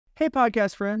Hey,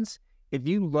 podcast friends. If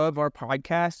you love our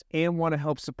podcast and want to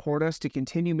help support us to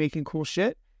continue making cool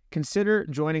shit, consider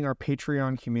joining our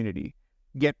Patreon community.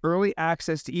 Get early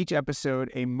access to each episode,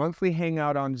 a monthly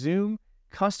hangout on Zoom,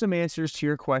 custom answers to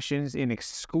your questions in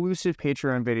exclusive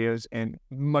Patreon videos, and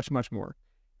much, much more.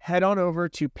 Head on over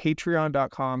to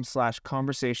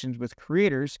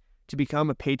patreon.com/conversationswithcreators to become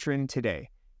a patron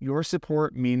today. Your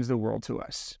support means the world to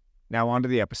us. Now on to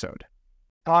the episode.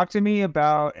 Talk to me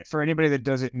about, for anybody that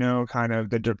doesn't know, kind of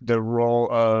the role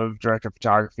of director of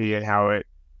photography and how it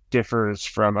differs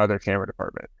from other camera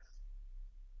departments.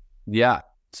 Yeah.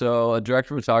 So a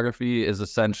director of photography is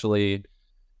essentially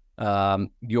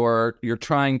you're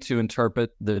trying to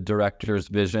interpret the director's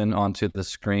vision onto the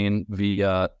screen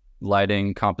via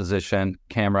lighting, composition,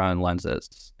 camera, and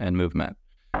lenses and movement.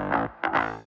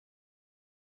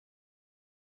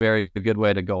 Very good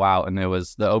way to go out, and it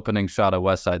was the opening shot of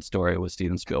West Side Story with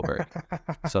Steven Spielberg.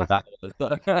 So that was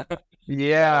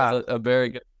yeah, a very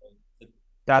good.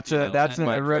 That's a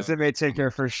resume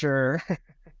taker for sure.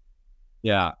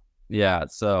 Yeah.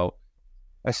 So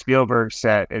a Spielberg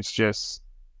set, it's just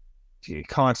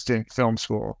constant film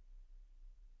school.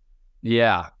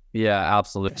 Yeah,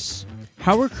 absolutely.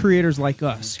 How are creators like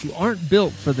us, who aren't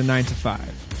built for the 9-to-5,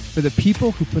 for the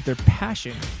people who put their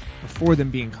passion before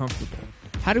them being comfortable?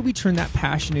 How do we turn that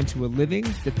passion into a living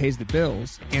that pays the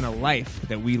bills and a life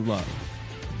that we love?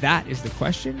 That is the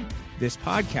question. This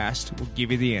podcast will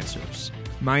give you the answers.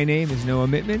 My name is Noah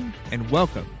Mittman, and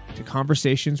welcome to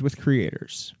Conversations with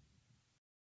Creators.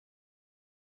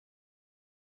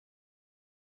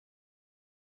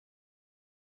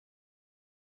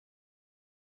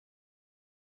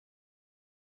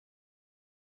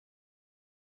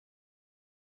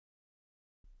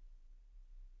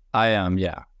 I am,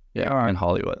 yeah, in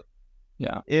Hollywood.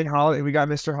 Yeah. In Hollywood. We got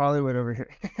Mr. Hollywood over here.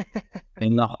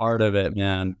 In the heart of it,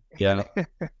 man. Yeah.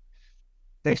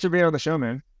 Thanks for being on the show,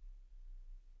 man.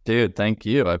 Dude, thank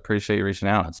you. I appreciate you reaching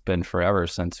out. It's been forever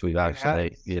since we've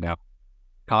actually,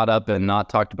 caught up and not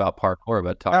talked about parkour,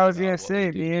 but talked. I was going to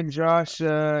say, me and Josh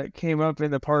came up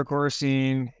in the parkour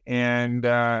scene, and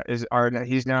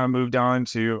he's now moved on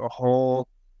to a whole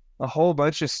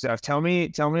bunch of stuff. Tell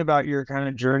me about your kind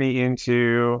of journey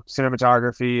into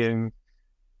cinematography and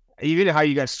even how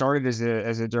you got started as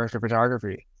a director of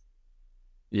photography.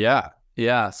 Yeah.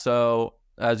 So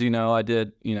as you know, I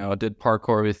did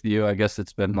parkour with you. I guess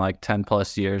it's been like 10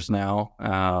 plus years now.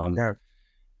 And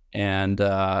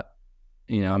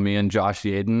me and Josh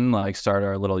Yaden started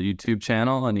our little YouTube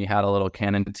channel, and he had a little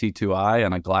Canon T2i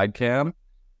and a glide cam,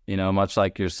 much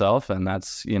like yourself. And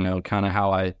that's, kind of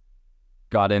how I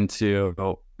got into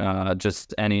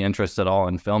just any interest at all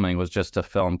in filming, was just to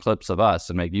film clips of us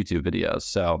and make YouTube videos.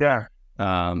 So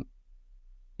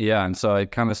and so I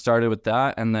kind of started with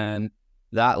that, and then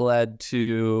that led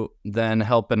to then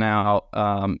helping out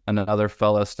another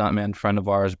fellow stuntman friend of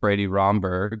ours, Brady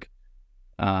Romberg,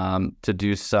 to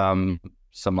do some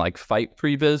fight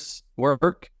previs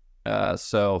work.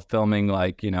 So filming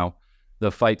the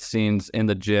fight scenes in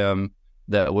the gym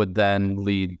that would then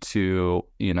lead to,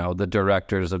 the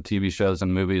directors of TV shows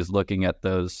and movies looking at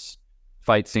those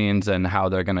fight scenes and how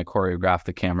they're going to choreograph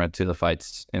the camera to the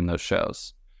fights in those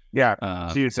shows. Yeah.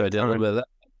 So I did a little bit of that.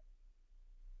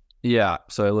 Yeah.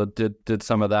 So I did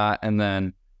some of that. And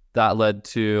then that led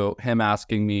to him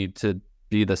asking me to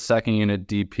be the second unit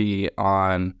DP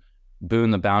on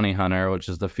Boone the Bounty Hunter, which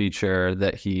is the feature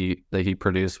that he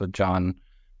produced with John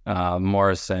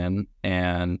Morrison.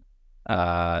 And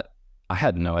I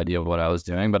had no idea what I was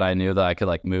doing, but I knew that I could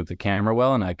move the camera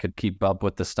well, and I could keep up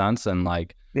with the stunts and learn,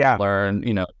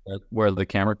 where the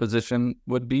camera position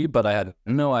would be. But I had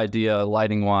no idea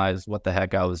lighting wise what the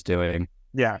heck I was doing.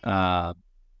 Yeah.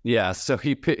 So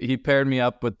he paired me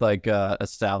up with a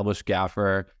established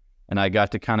gaffer, and I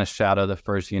got to kind of shadow the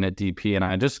first unit DP, and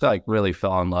I just really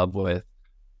fell in love with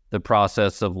the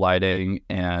process of lighting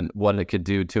and what it could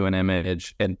do to an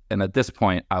image. And at this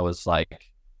point I was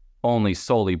only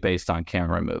solely based on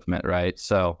camera movement, right?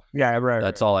 So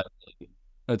that's all I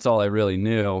really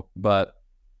knew. But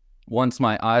once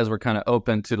my eyes were kind of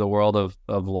open to the world of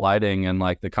lighting and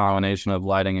the combination of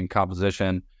lighting and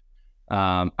composition,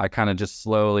 I kind of just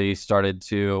slowly started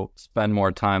to spend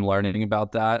more time learning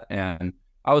about that. And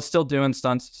I was still doing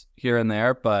stunts here and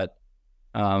there, but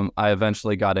I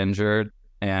eventually got injured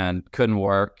and couldn't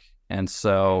work, and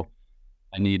so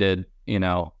I needed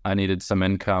some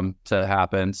income to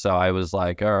happen. So I was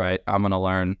like, all right, I'm going to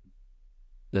learn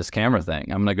this camera thing.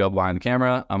 I'm going to go behind the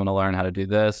camera. I'm going to learn how to do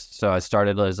this. So I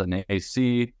started as an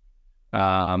AC.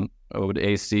 I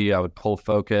would pull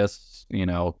focus,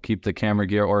 keep the camera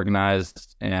gear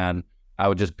organized. And I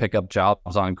would just pick up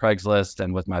jobs on Craigslist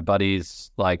and with my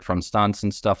buddies, like from stunts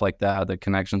and stuff like that, the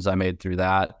connections I made through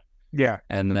that. Yeah.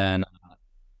 And then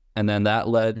that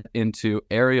led into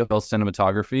aerial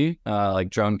cinematography, like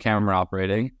drone camera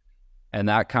operating. And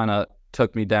that kind of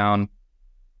took me down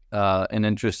an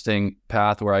interesting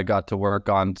path where I got to work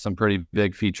on some pretty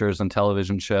big features and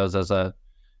television shows as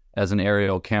an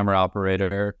aerial camera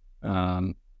operator.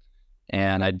 And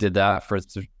I did that for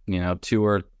 3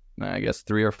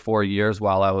 or 4 years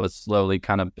while I was slowly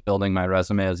kind of building my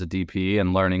resume as a DP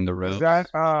and learning the ropes. Was that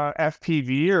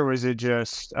FPV or was it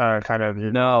just kind of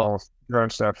drone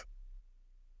stuff?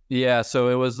 Yeah, so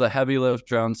it was the heavy lift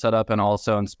drone setup and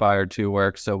also Inspired 2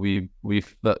 work. So we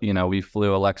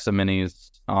flew Alexa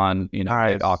Minis on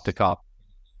Nice. Octocop.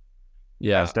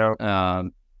 Yeah. That's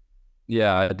dope.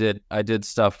 Yeah, I did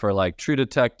stuff for like True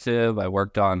Detective. I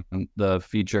worked on the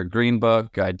feature Green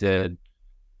Book. I did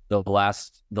the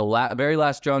very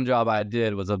last drone job I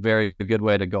did was a very good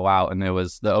way to go out, and it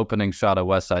was the opening shot of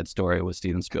West Side Story with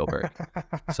Steven Spielberg.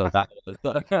 So that was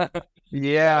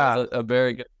yeah, that was a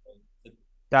very good.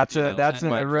 That's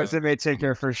a resume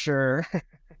taker for sure.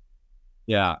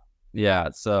 Yeah.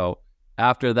 So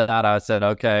after that, I said,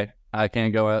 okay, I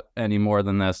can't go any more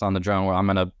than this on the drone. Where I'm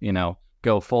gonna,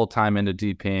 go full time into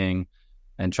DPing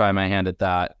and try my hand at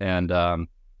that. And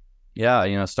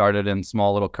started in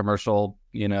small little commercial,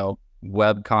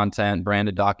 web content,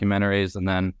 branded documentaries, and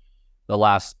then the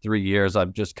last 3 years,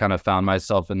 I've just kind of found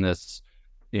myself in this,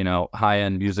 high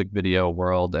end music video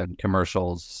world and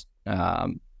commercials.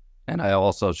 And I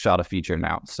also shot a feature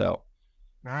now. So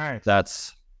nice.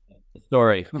 That's the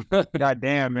story. God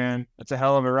damn, man. That's a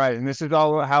hell of a ride. And this is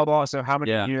all how long? So how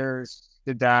many years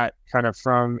did that kind of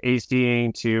from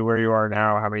ACing to where you are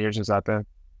now? How many years has that been?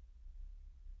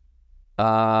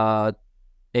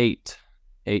 8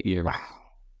 years. Wow.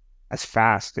 That's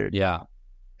fast, dude. Yeah.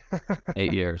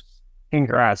 8 years.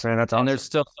 Congrats, man. That's awesome. And there's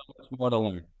still so much more to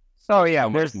learn. Oh, yeah.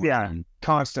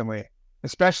 Constantly.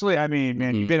 Especially, I mean,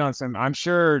 man, you've been on some, I'm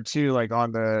sure, too, like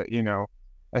on the,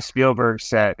 a Spielberg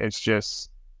set. It's just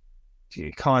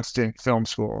constant film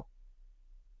school.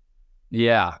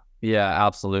 Yeah,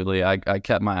 absolutely. I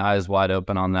kept my eyes wide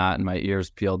open on that and my ears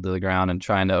peeled to the ground and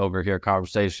trying to overhear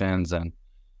conversations. And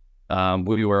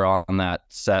we were on that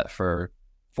set for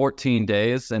 14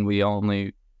 days and we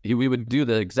would do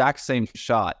the exact same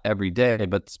shot every day,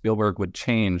 but Spielberg would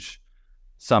change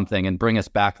something and bring us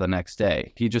back the next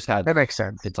day. He just had... That makes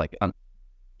sense. It's like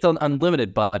it's an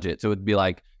unlimited budget. So it would be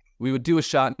like, we would do a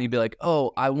shot and he'd be like,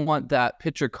 oh, I want that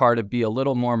picture car to be a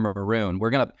little more maroon. We're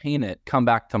going to paint it, come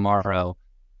back tomorrow,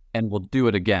 and we'll do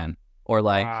it again. Or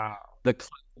like, wow.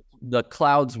 The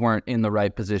clouds weren't in the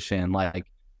right position. Like,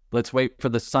 let's wait for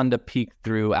the sun to peek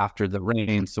through after the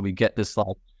rain so we get this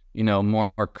like,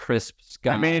 more crisp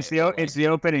sky. I mean, it's the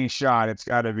opening shot. It's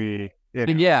got to be...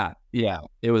 Yeah.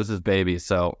 It was his baby.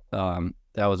 So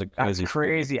that was That's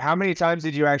crazy. How many times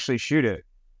did you actually shoot it?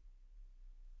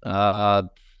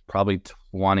 Probably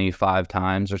 25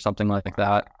 times or something like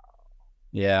that.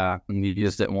 Yeah, and you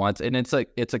used it once, and it's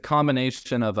a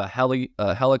combination of a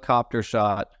helicopter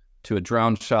shot to a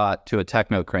drone shot to a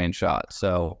techno crane shot.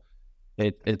 So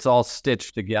it's all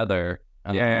stitched together.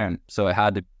 So it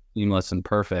had to be seamless and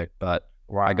perfect. But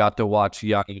wow. I got to watch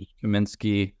Janusz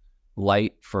Kaminski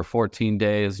light for 14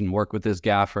 days and work with his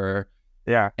gaffer.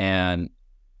 Yeah. And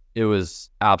it was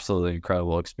absolutely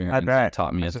incredible experience. I bet. It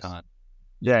taught me a ton.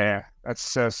 Yeah. That's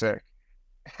so sick.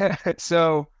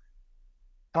 So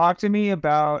talk to me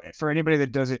about, for anybody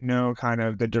that doesn't know, kind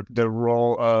of the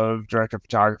role of director of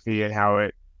photography and how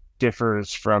it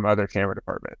differs from other camera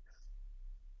departments.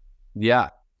 Yeah.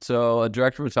 So a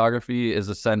director of photography is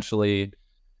essentially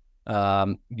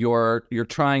you're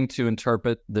trying to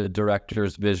interpret the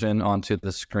director's vision onto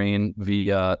the screen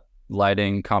via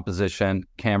lighting, composition,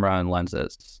 camera, and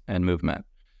lenses and movement.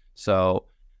 So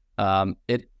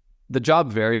the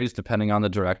job varies depending on the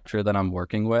director that I'm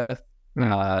working with.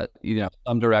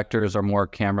 Some directors are more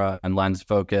camera and lens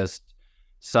focused.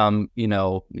 Some,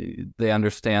 they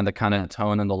understand the kind of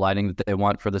tone and the lighting that they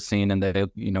want for the scene, and they,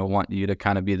 want you to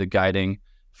kind of be the guiding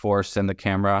force in the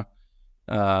camera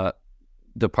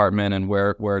department and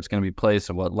where it's going to be placed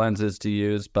and what lenses to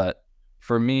use. But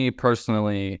for me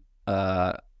personally,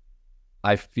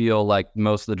 I feel like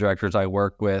most of the directors I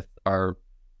work with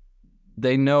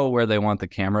they know where they want the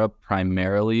camera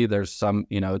primarily. There's some,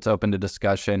 it's open to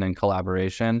discussion and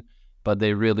collaboration, but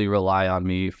they really rely on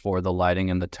me for the lighting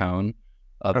and the tone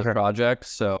of the project.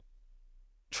 So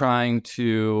trying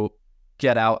to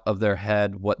get out of their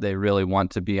head what they really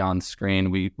want to be on screen.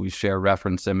 We share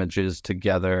reference images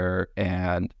together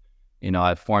and,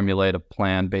 I formulate a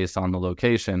plan based on the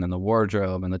location and the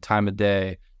wardrobe and the time of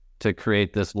day to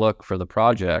create this look for the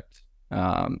project.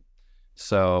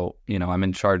 So, I'm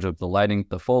in charge of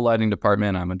the full lighting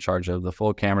department. I'm in charge of the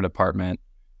full camera department,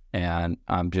 and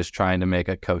I'm just trying to make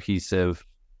a cohesive,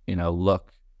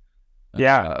 look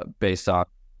based on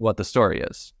what the story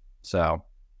is. So,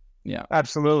 yeah.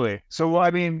 Absolutely. So, well,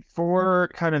 I mean, for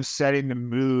kind of setting the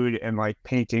mood and like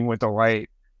painting with the light,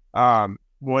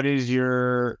 what is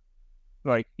your,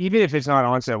 like, even if it's not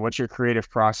on set, what's your creative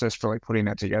process for like putting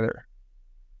that together?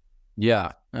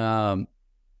 Yeah.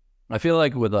 I feel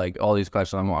like with like all these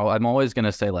questions, I'm always going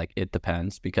to say like, it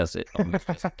depends, because it always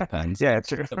depends. Yeah, it's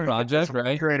the project,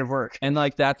 right? Creative work. And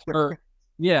like, that's where,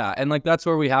 that's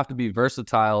where we have to be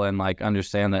versatile and like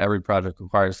understand that every project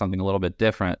requires something a little bit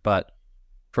different. But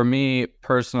for me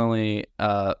personally,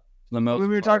 the most, when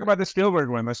we were talking about the Spielberg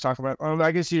one, let's talk about,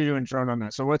 I guess you're doing drone on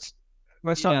that. So let's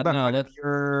talk about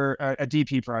your a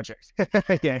DP project.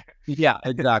 Yeah,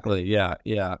 exactly. Yeah.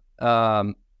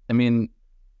 I mean,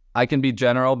 I can be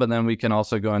general, but then we can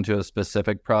also go into a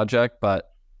specific project.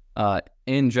 But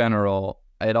in general,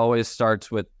 it always starts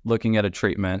with looking at a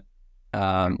treatment,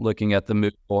 looking at the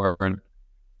mood board,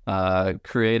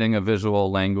 creating a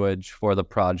visual language for the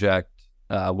project,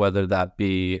 whether that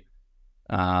be,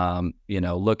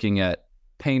 looking at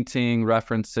painting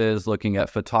references, looking at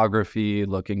photography,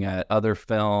 looking at other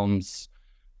films,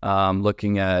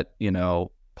 looking at,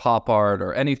 pop art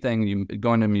or anything,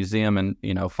 going to a museum and,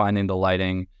 finding the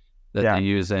lighting that they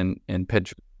use in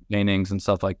picture paintings and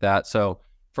stuff like that. So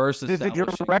first, does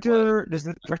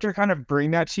the director kind of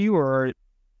bring that to you, or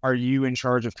are you in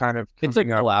charge of kind of? It's a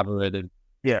collaborative.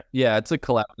 Yeah, it's a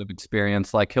collaborative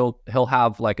experience. Like he'll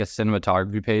have like a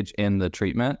cinematography page in the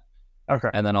treatment. Okay,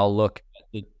 and then I'll look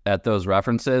at those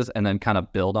references and then kind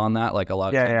of build on that. Like a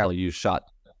lot of times I'll use shot.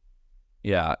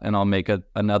 Yeah, and I'll make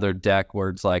another deck where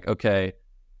it's like, okay,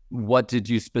 what did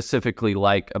you specifically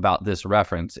like about this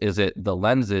reference? Is it the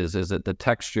lenses? Is it the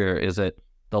texture? Is it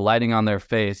the lighting on their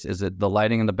face? Is it the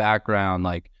lighting in the background?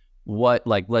 Like what,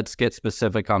 like, let's get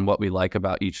specific on what we like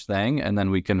about each thing. And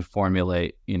then we can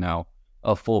formulate,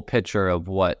 a full picture of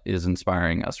what is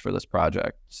inspiring us for this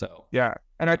project. So, yeah.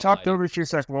 And I talked over to you a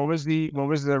sec. What was the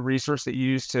resource that you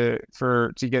used to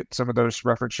get some of those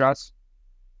reference shots?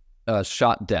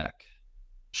 Shot deck.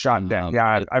 Shot deck.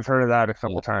 Yeah. I've heard of that a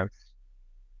couple times.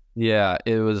 Yeah,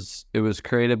 it was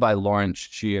created by Lawrence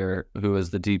Shear, who is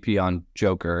the DP on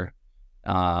Joker,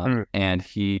 and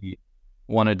he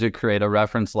wanted to create a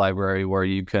reference library where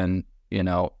you can,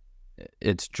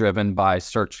 it's driven by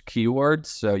search keywords,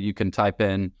 so you can type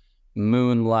in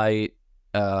moonlight,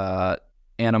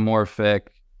 anamorphic,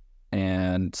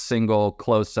 and single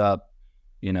close up.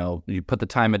 You put the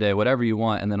time of day, whatever you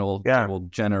want, and then it will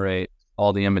generate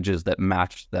all the images that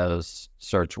match those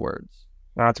search words.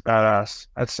 That's badass.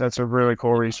 That's a really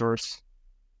cool resource.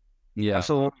 Yeah.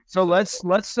 Absolutely. So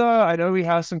let's I know we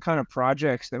have some kind of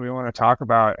projects that we want to talk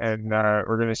about, and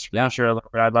we're going to share a little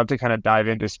bit. I'd love to kind of dive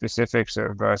into specifics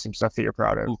of some stuff that you're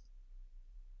proud of.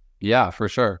 Yeah, for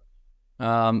sure.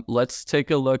 Let's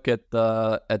take a look at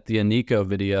the Aniko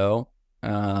video.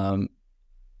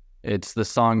 It's the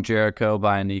song Jericho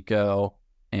by Aniko,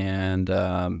 and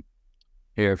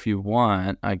here, if you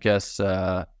want, I guess,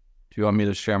 do you want me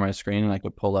to share my screen and I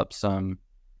could pull up some?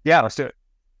 Yeah, let's do it.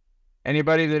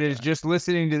 Anybody that is just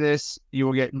listening to this, you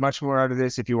will get much more out of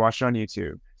this if you watch it on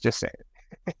YouTube. Just say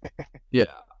it. Yeah.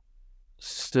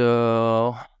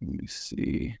 So, let me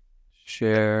see.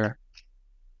 Share.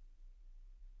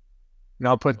 And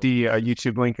I'll put the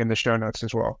YouTube link in the show notes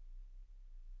as well.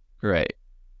 Great.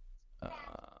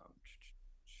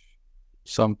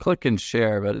 So I'm clicking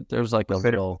share, but there's like a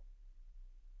little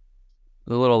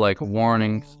like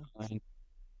warning sign.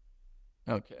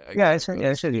 Okay. Yeah, it's right. Yeah,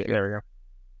 it should be. There we go.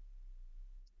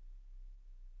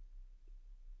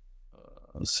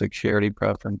 Security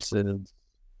preferences.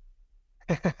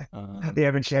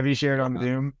 Have you shared on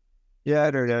Zoom? Yeah,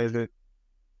 or is it?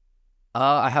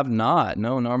 I have not.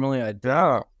 No, normally I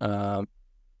don't.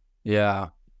 Yeah.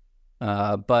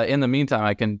 But in the meantime,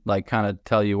 I can like kind of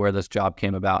tell you where this job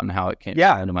came about and how it came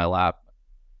into my lap.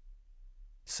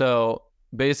 So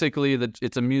basically,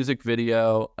 it's a music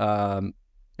video.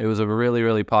 It was a really,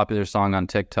 really popular song on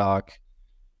TikTok,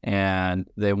 and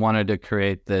they wanted to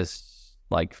create this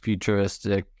like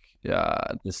futuristic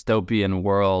dystopian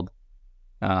world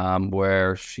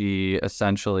where she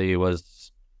essentially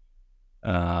was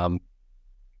going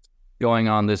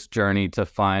on this journey to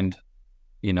find,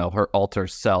 her alter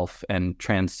self and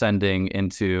transcending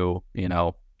into,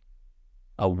 a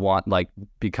one, like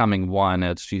becoming one,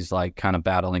 as she's like kind of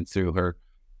battling through her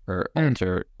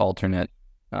alternate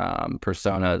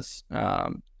personas.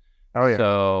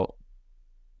 Oh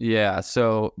yeah.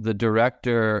 So the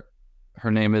director,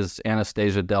 her name is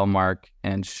Anastasia Delmark,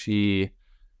 and she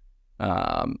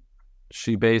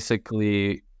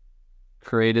basically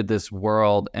created this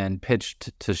world and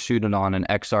pitched to shoot it on an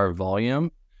XR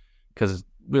volume, because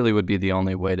really would be the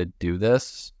only way to do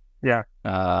this. Yeah.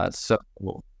 All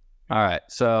right.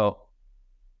 So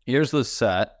here's the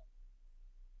set.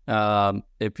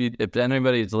 If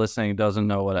anybody's listening doesn't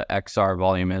know what an XR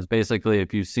volume is, basically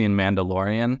if you've seen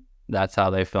Mandalorian, that's how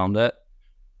they filmed it.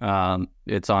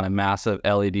 It's on a massive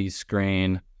LED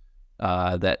screen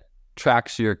that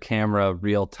tracks your camera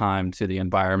real time to the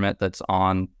environment that's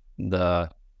on the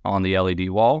LED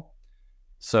wall.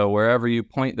 So wherever you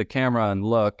point the camera and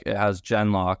look, it has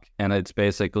gen lock, and it's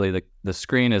basically the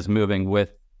screen is moving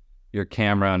with your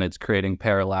camera, and it's creating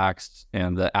parallax,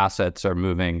 and the assets are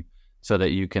moving so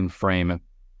that you can frame,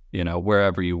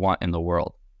 wherever you want in the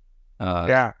world.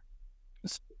 Yeah.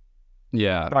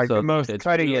 Like so the most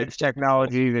cutting edge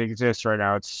technology that exists right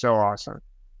now. It's so awesome.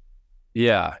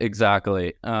 Yeah,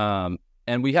 exactly. And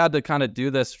we had to kind of do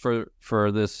this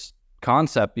for this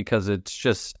concept because it's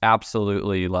just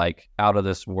absolutely like out of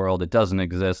this world. It doesn't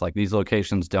exist. Like these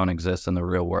locations don't exist in the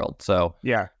real world. So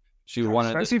yeah, she wanted,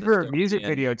 especially for a music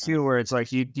video too, where it's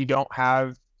like you don't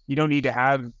need to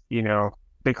have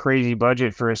the crazy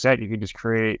budget for a set. You can just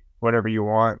create whatever you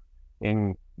want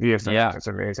in VFX. Yeah, that's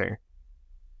amazing.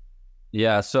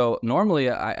 Yeah, so normally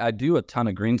I do a ton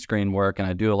of green screen work and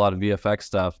I do a lot of VFX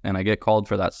stuff, and I get called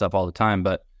for that stuff all the time.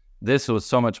 But this was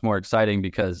so much more exciting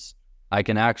because I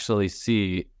can actually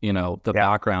see, the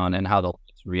background and how the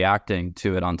light's reacting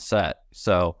to it on set.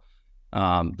 So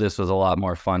this was a lot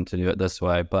more fun to do it this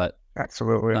way. But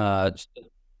absolutely,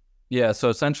 so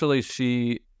essentially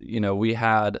we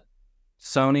had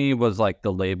Sony was like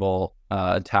the label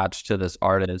attached to this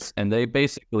artist, and they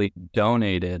basically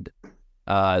donated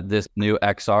this new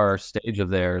XR stage of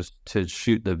theirs to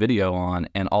shoot the video on,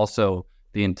 and also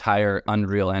the entire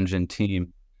Unreal Engine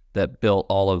team that built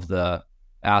all of the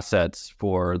assets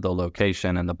for the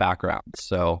location and the background.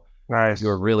 So nice.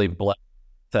 You're really blessed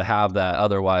to have that.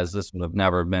 Otherwise, this would have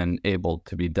never been able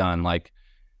to be done. Like,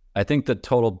 I think the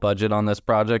total budget on this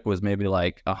project was maybe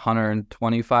like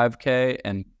 $125K,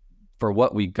 and for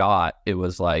what we got, it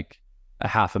was like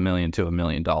 $500,000 to $1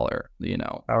 million,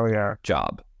 Oh yeah,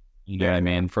 job. You know what I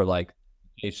mean? For like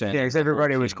patient. Yeah, because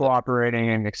everybody was cooperating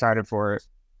and excited for it.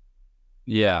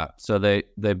 Yeah. So they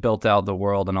built out the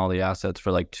world and all the assets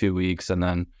for like 2 weeks, and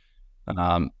then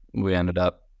we ended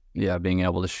up being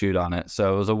able to shoot on it.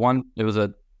 So it was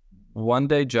a 1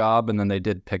 day job, and then they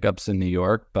did pickups in New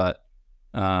York. But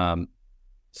so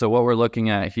what we're looking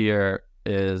at here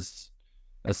is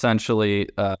essentially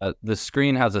the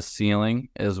screen has a ceiling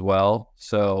as well.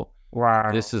 So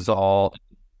wow, this is all.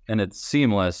 And it's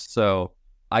seamless, so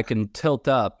I can tilt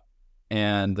up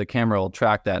and the camera will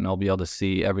track that, and I'll be able to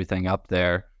see everything up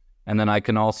there. And then I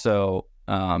can also,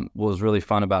 what was really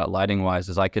fun about it lighting-wise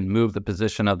is I can move the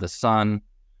position of the sun.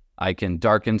 I can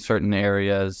darken certain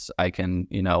areas. I can,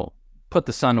 put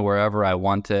the sun wherever I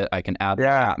want it. I can add the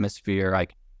atmosphere. I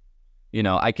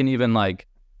can even, like,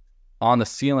 on the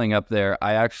ceiling up there,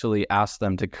 I actually asked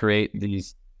them to create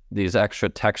these extra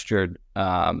textured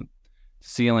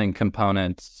ceiling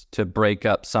components to break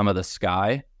up some of the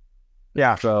sky.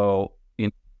 Yeah. So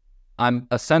I'm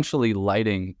essentially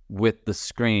lighting with the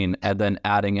screen and then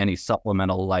adding any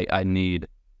supplemental light I need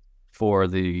for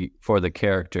the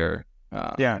character.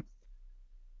 So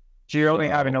you're only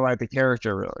having to light the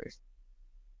character, really.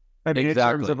 I mean,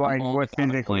 exactly. in terms of like what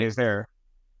physically is there.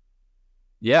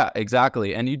 Yeah,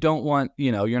 exactly. And you don't want,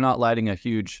 you're not lighting a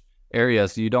huge area,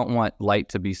 so you don't want light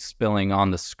to be spilling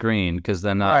on the screen, because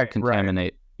then that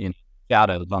contaminate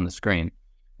shadows on the screen,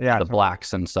 the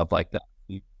blacks and stuff like that.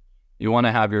 You want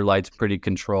to have your lights pretty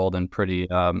controlled and pretty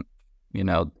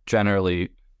generally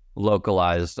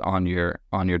localized on your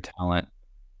talent.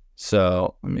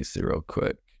 So let me see real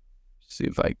quick, see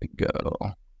if I can go.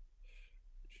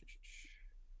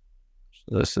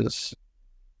 So this is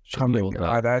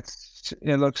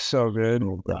it looks so good.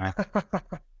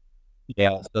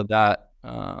 Yeah, so that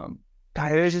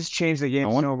it just changed the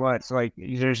game so much. Like,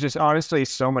 there's just honestly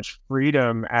so much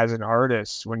freedom as an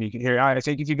artist when you can hear. I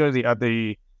think if you go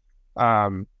to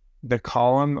the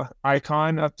column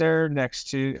icon up there next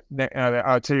to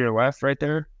your left, right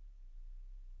there,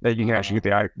 that you can actually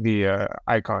get the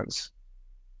icons.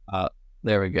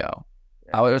 There we go.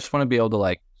 I just want to be able to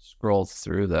like scroll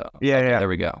through though. Yeah. There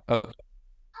we go. Okay.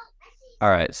 All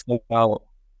right. So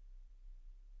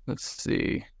let's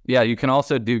see. Yeah, you can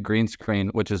also do green screen,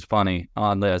 which is funny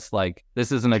on this. Like,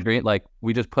 this isn't a green, like,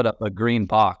 we just put up a green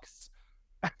box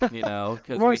you know,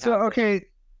 because Well, so okay,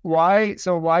 why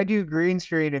do green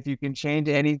screen if you can change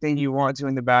anything you want to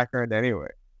in the background anyway?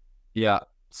 Yeah.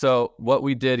 So what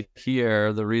we did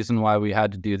here, the reason why we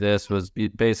had to do this was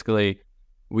basically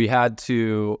we had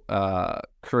to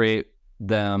create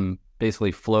them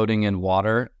basically floating in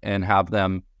water and have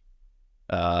them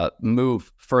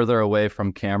move further away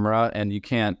from camera. And you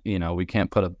can't, we can't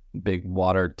put a big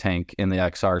water tank in the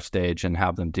XR stage and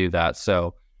have them do that.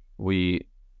 So we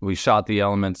shot the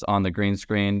elements on the green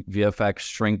screen, VFX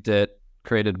shrinked it,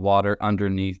 created water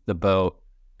underneath the boat,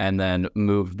 and then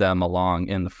moved them along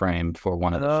in the frame for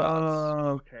one of the shots. Oh,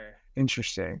 okay.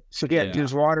 Interesting. So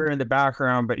there's water in the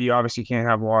background, but you obviously can't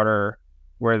have water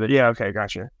where okay,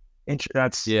 gotcha.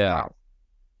 That's wow.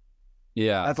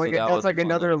 Yeah. That's like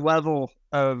another level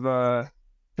of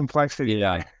complexity.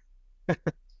 Yeah.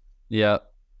 Yeah.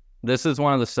 This is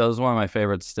one of my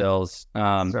favorite stills.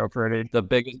 So pretty. The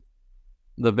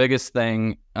biggest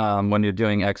thing when you're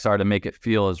doing XR to make it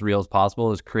feel as real as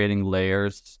possible is creating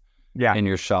layers in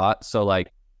your shot. So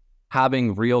like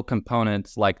having real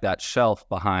components like that shelf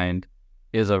behind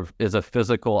is a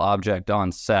physical object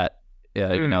on set,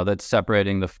 that's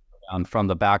separating the foreground from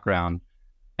the background,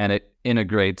 and it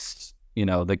integrates,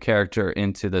 the character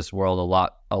into this world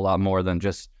a lot more than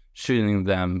just shooting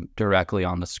them directly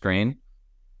on the screen.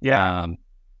 Yeah.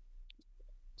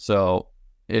 So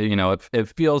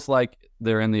it feels like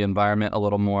they're in the environment a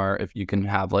little more if you can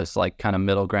have this like kind of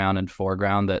middle ground and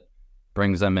foreground that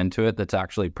brings them into it. That's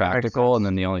actually practical. And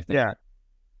then the only thing. Yeah.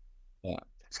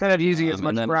 It's kind of using as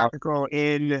much practical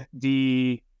in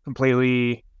the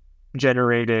completely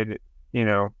generated,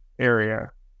 area.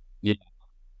 Yeah,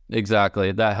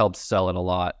 exactly. That helps sell it a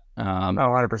lot.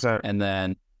 100%. And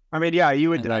then, I mean, yeah, you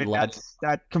would,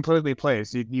 that completely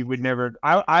plays. You would never,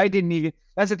 I didn't even,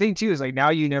 that's the thing too, is like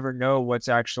now you never know what's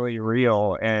actually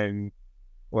real and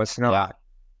what's not.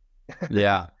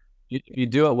 Yeah. You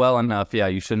do it well enough. Yeah.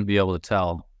 You shouldn't be able to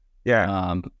tell.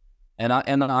 Yeah. And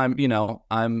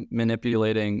I'm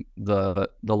manipulating the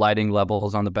lighting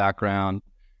levels on the background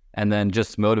and then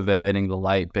just motivating the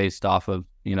light based off of,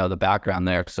 the background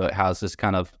there. So it has this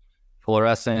kind of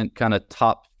fluorescent kind of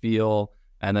top feel.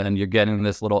 And then you're getting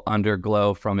this little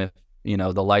underglow from if,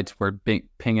 the lights were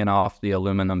pinging off the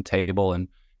aluminum table and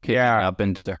kicking up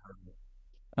into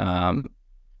her.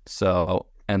 So,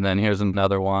 and then here's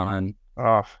another one.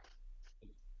 Oh.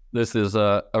 This is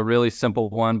a really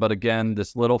simple one, but again,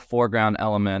 this little foreground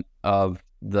element of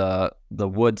the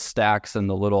wood stacks and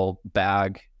the little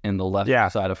bag in the left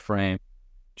side of frame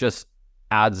just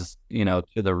adds, to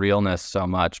the realness so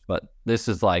much. But this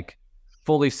is like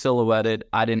fully silhouetted.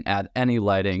 I didn't add any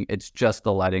lighting. It's just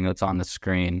the lighting that's on the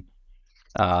screen.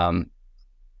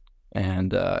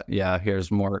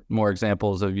 Here's more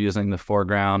examples of using the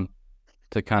foreground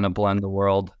to kind of blend the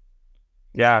world.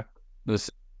 Yeah. This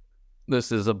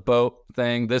is a boat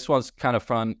thing. This one's kind of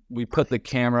fun. We put the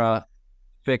camera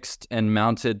fixed and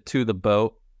mounted to the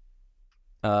boat.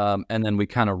 And then we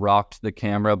kind of rocked the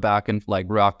camera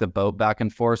rocked the boat back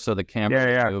and forth. So the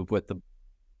camera moved with the,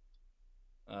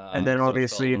 and then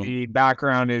obviously the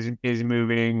background is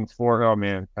moving oh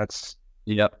man, that's.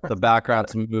 Yep. The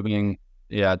background's moving.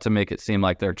 Yeah. To make it seem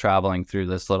like they're traveling through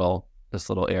this little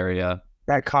area.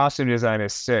 That costume design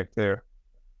is sick too.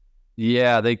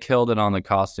 Yeah, they killed it on the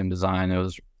costume design. It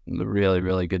was a really,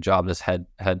 really good job. This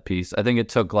headpiece. I think it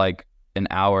took like an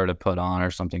hour to put on or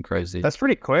something crazy. That's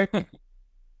pretty quick.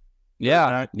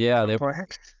 Yeah. They were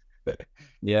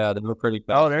pretty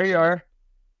fast. Oh, there you are.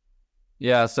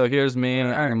 Yeah, so here's me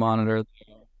on the monitor.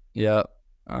 Yeah.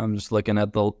 I'm just looking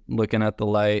at the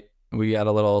light. We got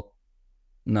a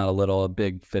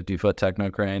big 50-foot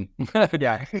techno crane.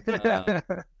 Yeah.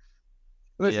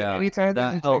 Listen, anytime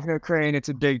there's a techno crane, it's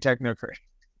a big techno crane.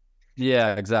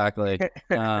 Yeah, exactly.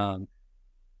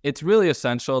 It's really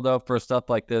essential though for stuff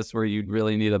like this where you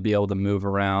really need to be able to move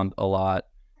around a lot,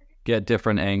 get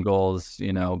different angles,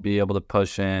 be able to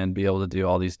push in, be able to do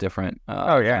all these different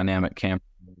dynamic cameras.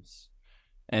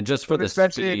 And just for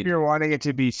especially speed, if you're wanting it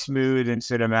to be smooth and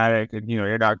cinematic, and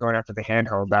you're not going after the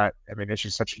handheld. It's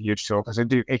just such a huge tool because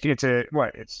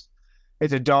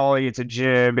it's a dolly, it's a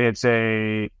jib, it's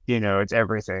it's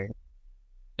everything.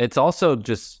 It's also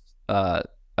just a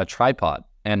tripod,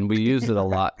 and we use it a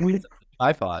lot.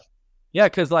 Tripod, yeah,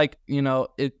 because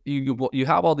you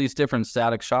have all these different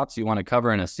static shots you want to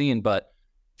cover in a scene, but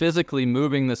physically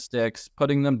moving the sticks,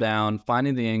 putting them down,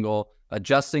 finding the angle,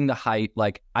 adjusting the height,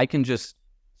 like I can just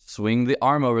swing the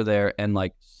arm over there and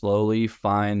like slowly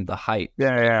find the height.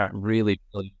 Yeah. Really,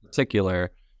 really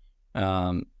particular.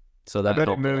 So that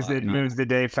it moves the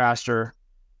day faster.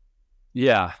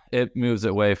 Yeah, it moves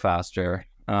it way faster.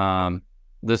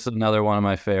 this is another one of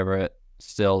my favorite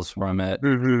stills from it.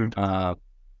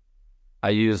 I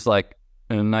use like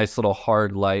a nice little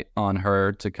hard light on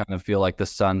her to kind of feel like the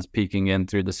sun's peeking in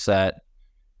through the set.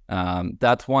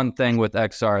 That's one thing with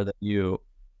XR that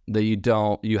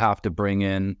you have to bring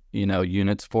in,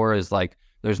 units for, is like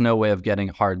there's no way of getting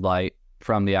hard light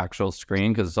from the actual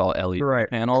screen because it's all LED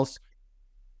panels.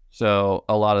 So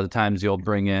a lot of the times you'll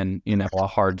bring in, a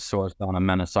hard source on a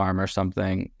Menace arm or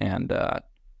something and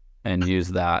use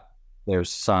that. There's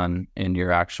sun in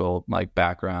your actual like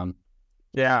background.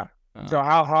 Yeah. So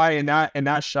how high in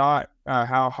that shot,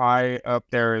 how high up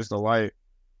there is the light?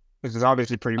 This is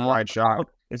obviously a pretty wide shot.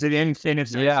 Is it in frame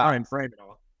at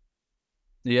all?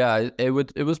 Yeah, it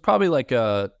was probably like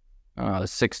a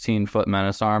 16-foot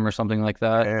Menace arm or something like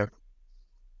that. Yeah.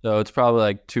 So it's probably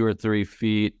like 2 or 3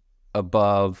 feet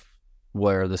above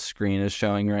where the screen is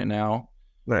showing right now.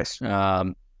 Nice. Yeah,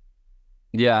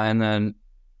 and then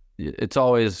it's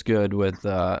always good with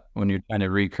when you're trying to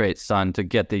recreate sun to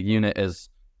get the unit as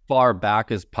far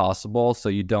back as possible so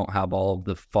you don't have all of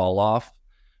the fall off.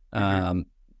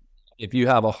 If you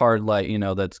have a hard light,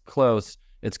 that's close,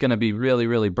 it's going to be really,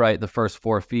 really bright the first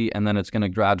 4 feet, and then it's going to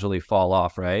gradually fall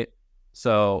off, right?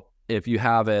 So if you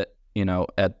have it,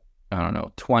 at,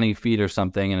 20 feet or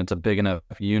something, and it's a big enough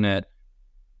unit,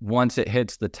 once it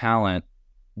hits the talent,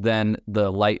 then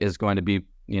the light is going to be,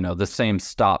 the same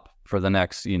stop for the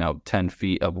next, 10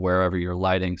 feet of wherever you're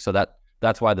lighting. So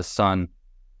that's why the sun,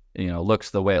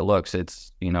 looks the way it looks.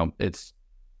 It's,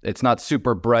 it's not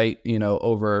super bright,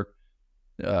 over,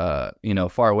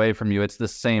 far away from you. It's the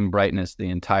same brightness the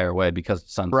entire way because the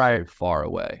sun's so far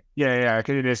away. Yeah.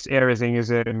 Because everything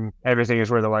is it, and everything is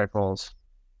where the light falls.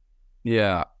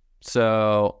 Yeah.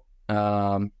 So,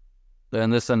 then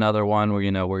this is another one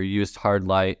where, where you used hard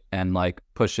light and like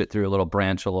push it through a little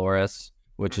branch Aloris,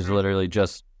 which is literally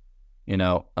just, a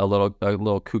little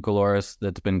Cucaloris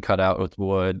that's been cut out with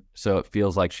wood. So it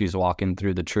feels like she's walking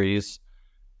through the trees.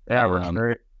 Yeah, works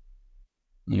great.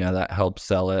 Yeah, that helps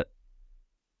sell it.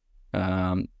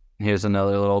 Here's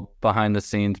another little behind the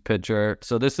scenes picture.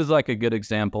 So this is like a good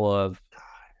example of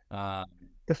the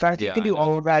fact that you can do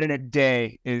all of that in a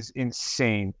day is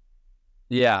insane.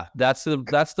 Yeah, that's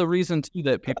the reason too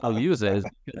that people use it, is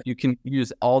because you can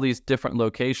use all these different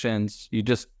locations. You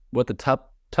just, with the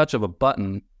touch of a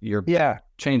button, you're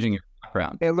changing your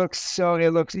background. It's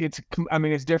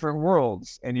different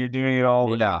worlds, and you're doing it all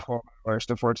with 12 hours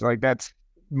to 14. Like, that's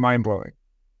mind blowing.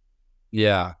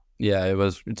 Yeah,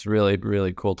 it's really,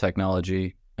 really cool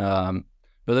technology. But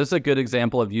this is a good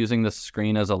example of using the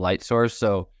screen as a light source.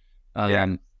 So,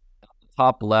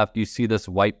 top left, you see this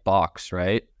white box,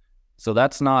 right? So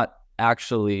that's not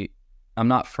actually, I'm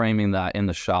not framing that in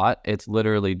the shot. It's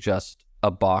literally just a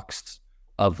box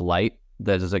of light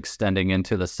that is extending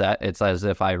into the set. It's as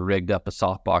if I rigged up a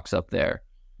softbox up there.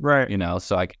 Right.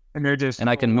 So I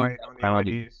can move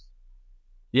around.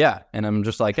 Yeah. And I'm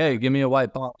just like, hey, give me a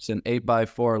white box, an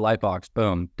 8x4 light box.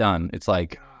 Boom, done. It's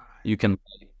like, you can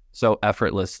so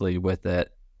effortlessly with it.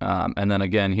 And then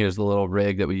again, here's the little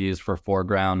rig that we use for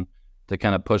foreground to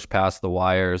kind of push past the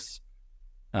wires.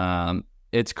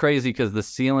 It's crazy because the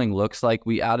ceiling looks like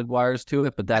we added wires to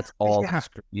it, but that's all the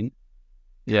screen.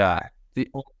 Yeah. The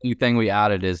only thing we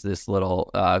added is this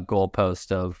little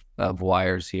goalpost of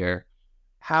wires here.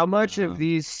 How much of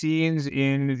these scenes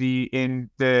in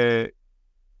the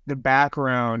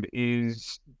background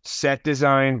is set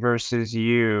design versus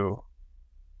you?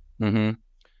 Mm-hmm.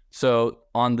 So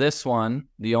on this one,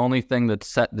 the only thing that's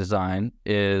set design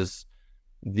is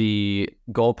the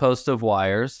goalpost of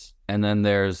wires, and then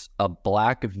there's a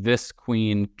black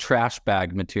Visqueen trash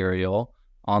bag material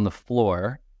on the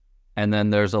floor, and then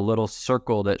there's a little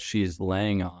circle that she's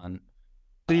laying on.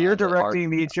 So you're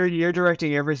directing you're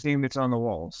directing everything that's on the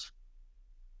walls.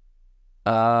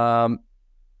 I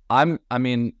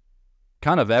mean,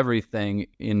 kind of everything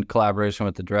in collaboration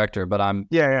with the director, but I'm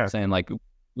saying like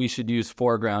we should use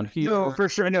foreground here. No, for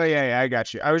sure. No, I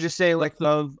got you. I was just saying, like,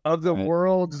 of the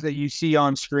worlds that you see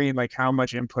on screen, like, how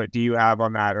much input do you have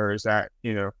on that, or is that,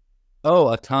 Oh,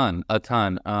 a ton.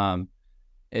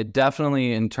 It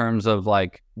definitely, in terms of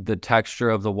like the texture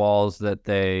of the walls that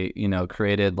they,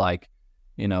 created, like,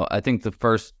 I think the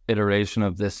first iteration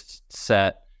of this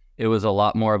set, it was a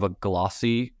lot more of a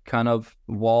glossy kind of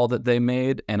wall that they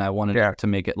made, and I wanted to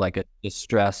make it like a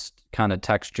distressed kind of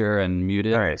texture and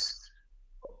muted. Nice.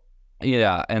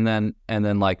 Yeah, and then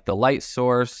like the light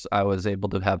source, I was able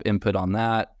to have input on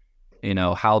that,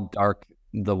 how dark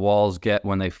the walls get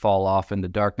when they fall off into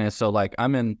darkness. So like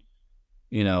I'm in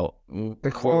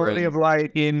The quality of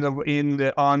light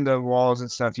on the walls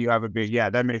and stuff. You have a big,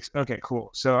 that makes, okay, cool.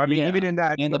 So I mean, even in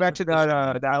that, go back to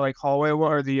that like hallway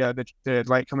wall or the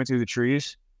light coming through the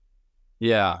trees.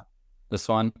 Yeah, this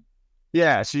one.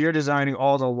 Yeah, so you're designing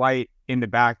all the light in the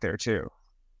back there too.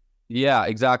 Yeah,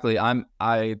 exactly.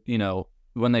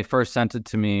 When they first sent it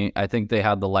to me, I think they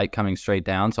had the light coming straight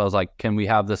down. So I was like, can we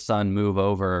have the sun move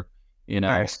over,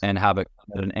 Nice. and have it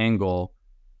at an angle?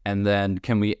 And then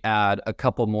can we add a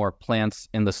couple more plants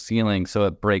in the ceiling so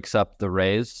it breaks up the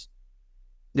rays?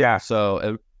 Yeah.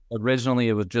 So originally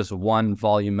it was just one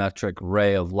volumetric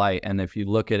ray of light. And if you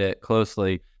look at it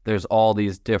closely, there's all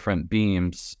these different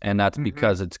beams. And that's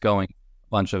because it's going a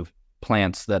bunch of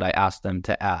plants that I asked them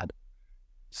to add.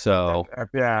 So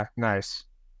yeah, nice.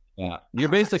 Yeah, you're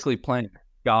basically playing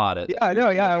God. I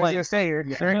was gonna say you're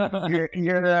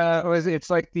it's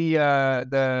like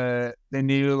the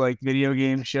new like video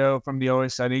game show from the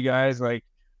Always Sunny guys. Like,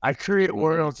 I create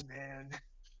worlds, man.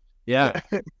 Yeah,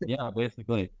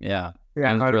 basically, yeah.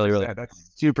 It's really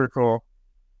that's super cool.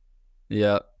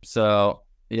 Yeah. So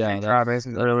yeah, that's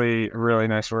really, really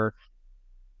nice work.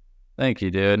 Thank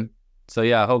you, dude. So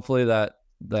yeah, hopefully that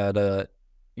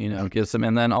gives some,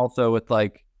 and then also with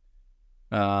like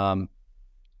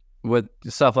with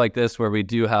stuff like this where we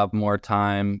do have more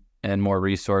time and more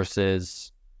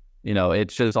resources,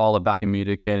 it's just all about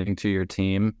communicating to your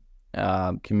team,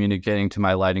 communicating to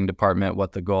my lighting department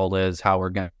what the goal is, how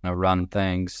we're going to run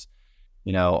things.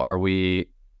 Are we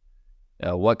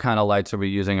what kind of lights are we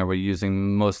using? Are we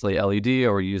using mostly LED?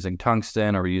 Are we using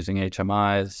tungsten? Are we using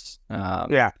HMIs?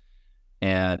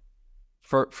 And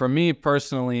for me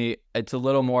personally, it's a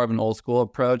little more of an old school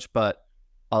approach, but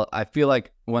I feel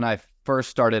like when I first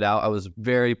started out, I was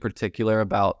very particular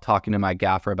about talking to my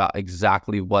gaffer about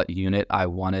exactly what unit I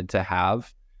wanted to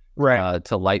have,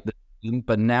 to light the scene.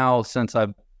 But now, since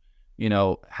I've,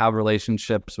 have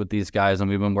relationships with these guys and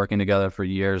we've been working together for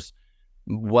years,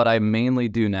 what I mainly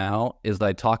do now is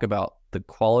I talk about the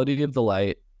quality of the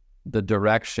light, the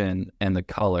direction, and the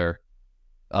color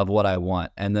of what I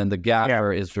want. And then the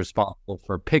gaffer is responsible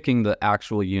for picking the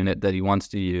actual unit that he wants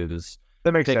to use,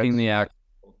 that makes picking sense. the actual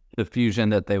diffusion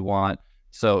that they want.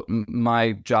 So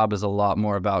my job is a lot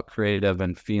more about creative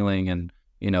and feeling and,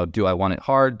 do I want it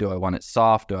hard? Do I want it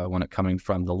soft? Do I want it coming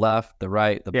from the left, the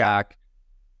right, the back?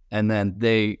 And then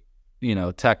they,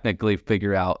 technically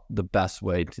figure out the best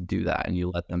way to do that, and you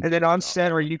let them. And then on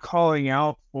set, are you calling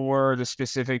out for the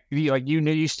specific, like,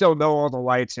 you still know all the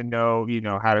lights and know,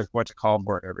 what to call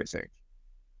for and everything?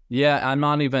 Yeah, I'm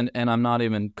not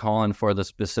even calling for the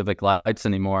specific lights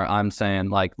anymore. I'm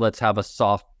saying, like, let's have a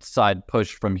soft side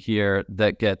push from here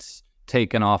that gets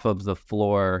taken off of the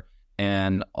floor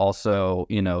and also,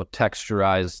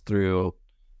 texturized through,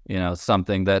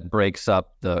 something that breaks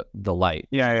up the light.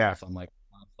 Yeah. So I'm like,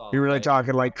 you're really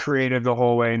talking like creative the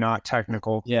whole way, not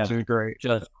technical. Yeah, which is great.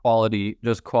 Just quality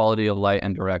of light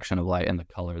and direction of light and the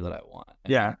color that I want.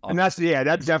 And that's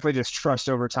definitely just trust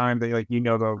over time that, like, they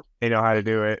know how to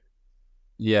do it.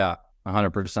 Yeah,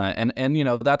 100%.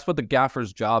 And that's what the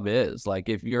gaffer's job is. Like,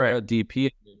 if you're a DP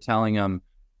and you're telling them,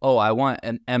 oh, I want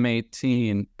an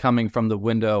M18 coming from the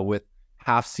window with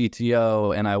half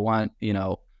CTO and I want,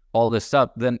 all this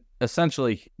stuff, then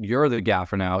essentially you're the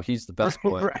gaffer now. He's the best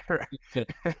boy.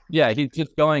 Yeah, he's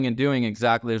just going and doing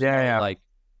exactly like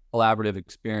collaborative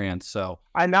experience. So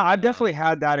I've definitely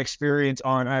had that experience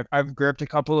I've gripped a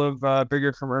couple of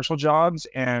bigger commercial jobs,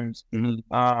 and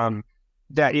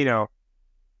that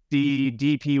the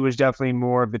DP was definitely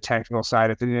more of the technical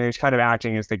side of it. He was kind of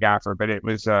acting as the gaffer, but it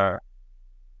was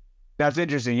that's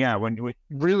interesting. Yeah, when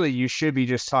really you should be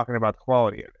just talking about the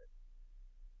quality of it.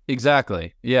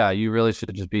 Exactly. Yeah, you really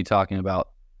should just be talking about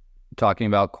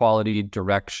quality,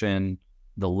 direction,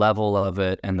 the level of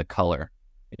it, and the color.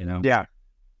 Yeah.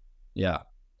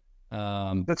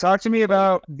 So talk to me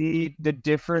about the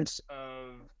difference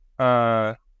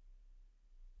of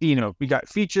we got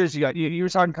features. You were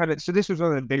talking kind of. So this was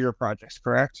one of the bigger projects,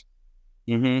 correct?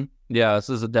 Mm-hmm. Yeah, this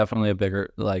is definitely a bigger,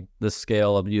 like, the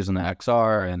scale of using the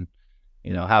XR and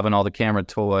having all the camera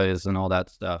toys and all that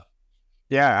stuff.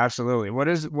 Yeah, absolutely. What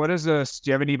is this? Do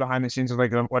you have any behind the scenes of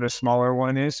like what a smaller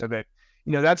one is, so that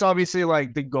that's obviously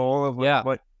like the goal of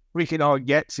what we can all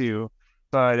get to,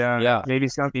 but maybe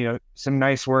something some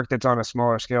nice work that's on a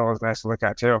smaller scale is nice to look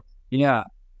at too. Yeah,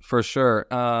 for sure.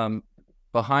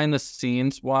 Behind the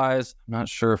scenes wise, I'm not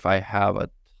sure if I have a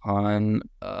ton.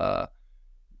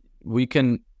 We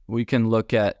can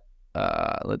look at.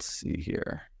 Let's see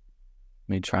here.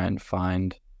 Let me try and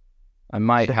find. I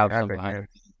might have some behind.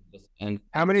 And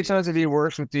how many times have you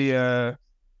worked with the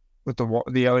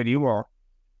LED wall?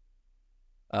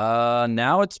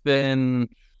 Now it's been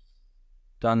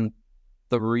done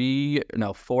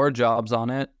 4 jobs on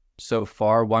it so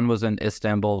far. One was in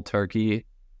Istanbul, Turkey,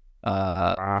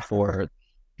 for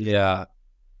the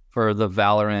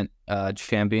Valorant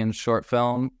Champions short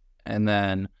film, and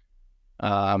then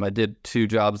I did 2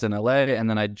 jobs in LA, and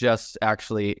then I just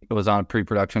actually was on a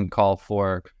pre-production call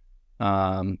for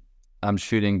I'm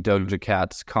shooting Doja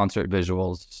Cat's concert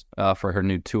visuals for her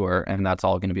new tour, and that's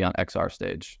all going to be on XR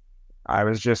stage. I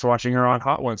was just watching her on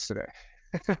Hot Ones today.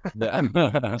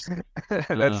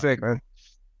 That's sick, man.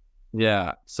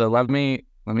 Yeah. So let me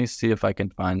see if I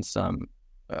can find some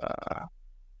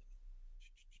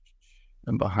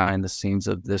behind the scenes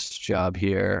of this job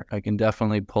here. I can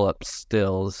definitely pull up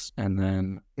stills, and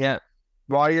then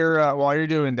while you're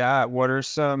doing that, what are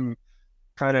some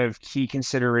kind of key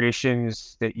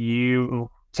considerations that you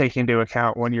take into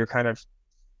account when you're kind of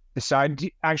decide?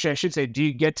 Actually, I should say, do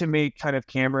you get to make kind of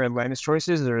camera and lens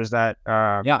choices, or is that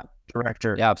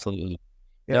director? Yeah, absolutely.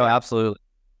 Yeah. No, absolutely.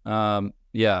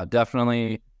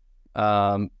 Definitely.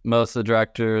 Most of the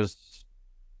directors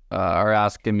are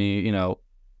asking me,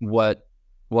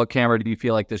 what camera do you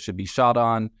feel like this should be shot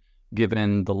on,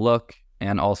 given the look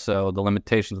and also the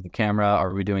limitations of the camera?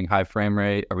 Are we doing high frame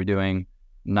rate? Are we doing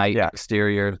night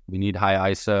exterior? We need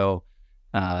high ISO,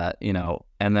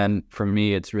 and then for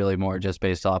me, it's really more just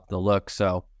based off the look.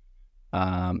 So,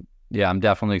 I'm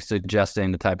definitely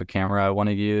suggesting the type of camera I want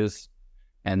to use.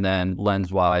 And then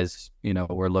lens wise,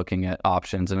 we're looking at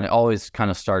options, and it always kind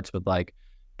of starts with like,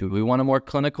 do we want a more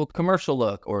clinical commercial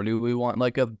look, or do we want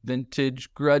like a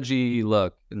vintage grudgy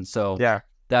look? And so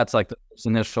that's like the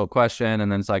initial question.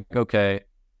 And then it's like, okay,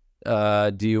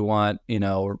 do you want,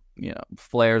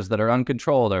 flares that are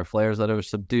uncontrolled or flares that are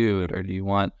subdued? Or do you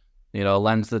want, a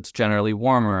lens that's generally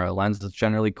warmer, a lens that's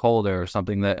generally colder, or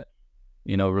something that,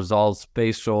 resolves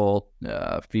facial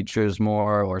features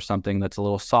more, or something that's a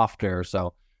little softer?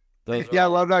 So I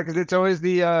love that, because it's always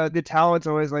the talent's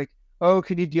always like, oh,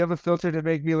 do you have a filter to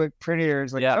make me look prettier?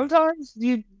 It's like, sometimes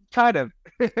you kind of.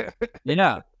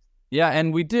 Yeah,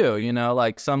 and we do,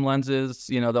 like some lenses,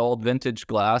 the old vintage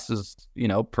glass is,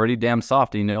 pretty damn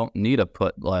soft. You don't need to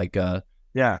put like a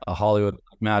Hollywood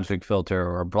Magic filter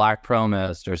or a Black Pro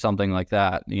Mist or something like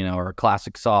that, or a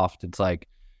classic soft. It's like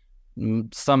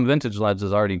some vintage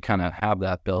lenses already kind of have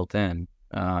that built in.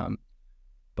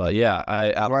 But yeah,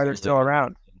 that's why they're still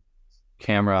around.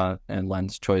 Camera and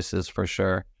lens choices for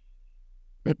sure.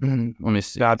 Let me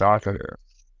see. That's awesome.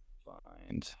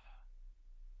 Find.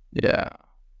 Yeah.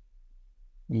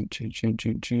 I'm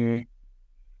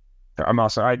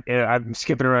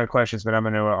skipping around questions, but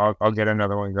I'll get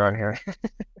another one going here.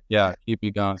 Yeah, keep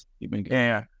me going.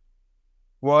 Yeah.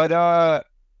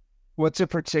 What's a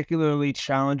particularly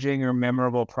challenging or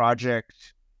memorable project?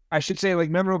 I should say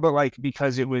like memorable, but like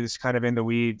because it was kind of in the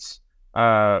weeds,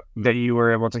 that you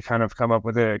were able to kind of come up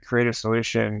with a creative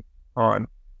solution on.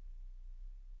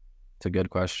 It's a good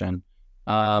question.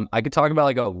 I could talk about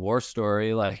like a war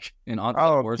story, like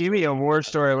give me a war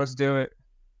story. Let's do it.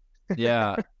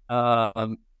 Yeah.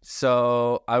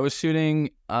 So I was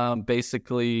shooting,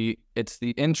 basically it's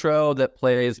the intro that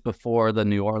plays before the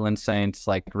New Orleans Saints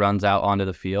like runs out onto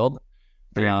the field.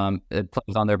 It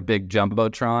plays on their big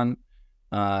Jumbotron.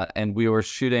 And we were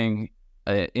shooting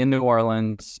in New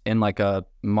Orleans in like a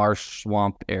marsh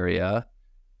swamp area,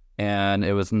 and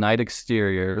it was night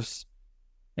exteriors,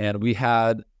 and we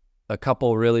had a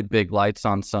couple really big lights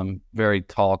on some very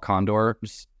tall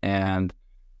condors, and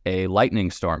a lightning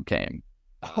storm came.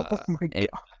 Oh my God.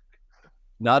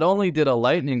 Not only did a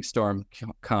lightning storm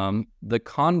come, the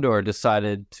condor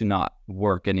decided to not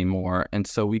work anymore. And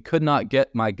so we could not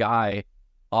get my guy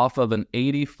off of an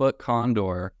 80-foot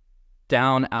condor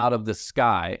down out of the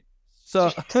sky.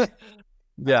 So,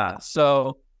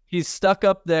 so he's stuck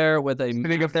up there with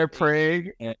sitting up there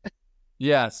praying.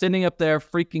 Sitting up there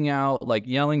freaking out, like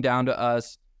yelling down to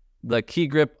us. The key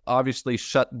grip obviously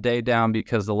shut day down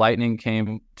because the lightning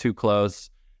came too close.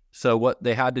 So what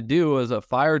they had to do was a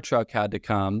fire truck had to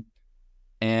come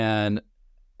and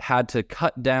had to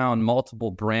cut down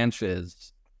multiple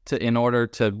branches in order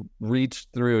to reach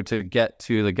through to get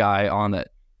to the guy on it.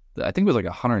 I think it was like a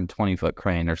 120-foot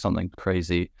crane or something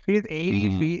crazy. He's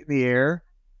 80 feet in the air.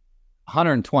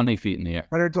 120 feet in the air.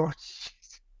 120.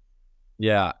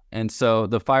 Yeah, and so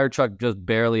the fire truck just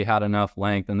barely had enough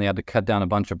length, and they had to cut down a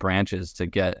bunch of branches to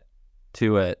get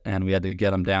to it, and we had to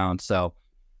get them down. So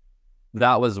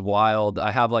that was wild.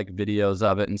 I have like videos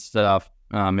of it and stuff.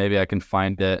 Maybe I can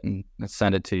find it and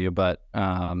send it to you. But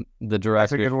the director,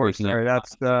 that's a good word story.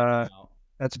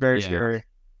 That's very scary.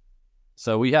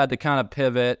 So we had to kind of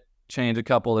pivot, change a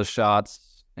couple of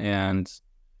shots, and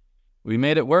we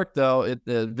made it work though.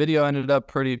 The video ended up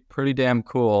pretty damn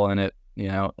cool, and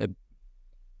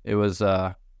it was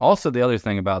also the other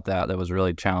thing about that was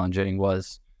really challenging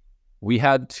was we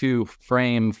had to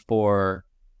frame for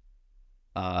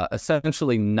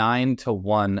essentially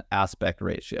 9:1 aspect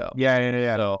ratio.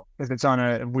 Yeah. So if it's on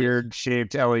a weird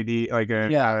shaped LED, like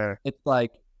a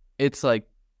it's like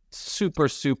super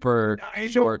short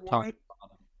time.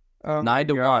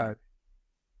 9:1.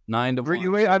 9:1.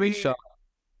 Really? I mean,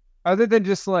 other than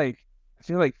just like, I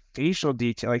feel like facial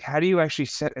detail, like how do you actually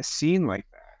set a scene like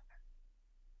that?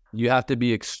 You have to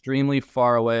be extremely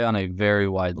far away on a very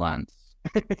wide lens.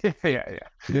 Yeah.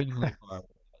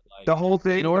 The whole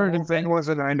thing, was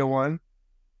a 9:1.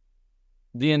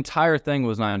 The entire thing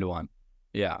was 9:1.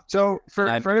 Yeah. So for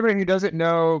anybody who doesn't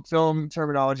know film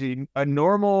terminology, a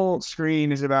normal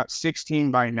screen is about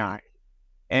 16 by 9,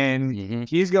 and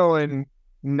he's going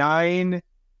 9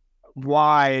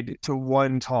 wide to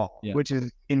 1 tall, which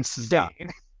is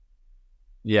insane.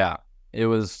 Yeah. It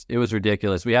was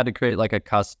ridiculous. We had to create like a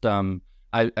custom.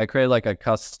 I created like a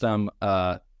custom,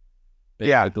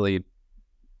 basically,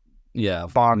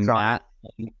 box mat.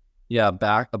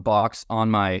 A box on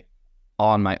my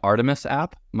Artemis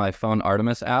app, my phone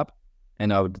Artemis app,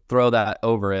 and I would throw that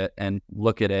over it and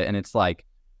look at it, and it's like,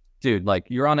 dude, like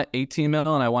you're on an 18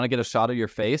 mil, and I want to get a shot of your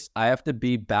face. I have to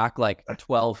be back like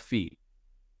 12 feet.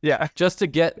 Yeah, just to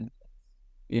get,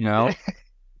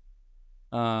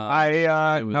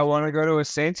 I want to go to a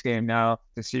Saints game now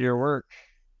to see your work.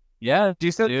 Yeah,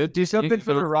 do something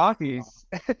for the Rockies,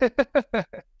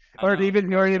 or even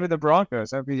the Broncos.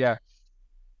 That'd be yeah,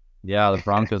 the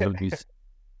Broncos would be.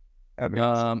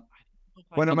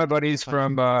 One of my buddies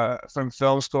from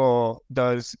film school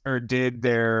did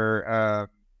their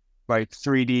like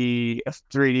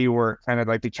 3D work, kind of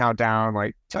like the countdown,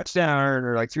 like touchdown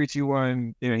or like 3, 2,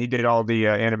 1. He did all the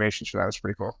animations for that. It was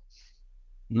pretty cool.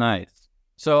 Nice.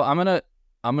 So I'm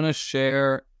gonna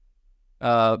share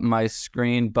my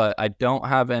screen, but I don't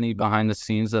have any behind the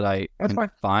scenes that I can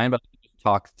find, but I can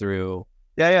talk through.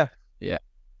 Yeah.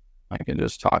 I can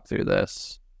just talk through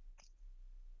this.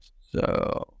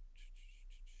 So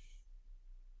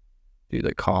do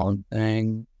the column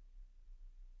thing.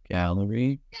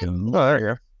 Gallery. Oh, there you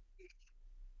go.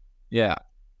 Yeah.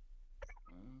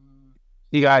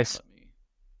 You guys.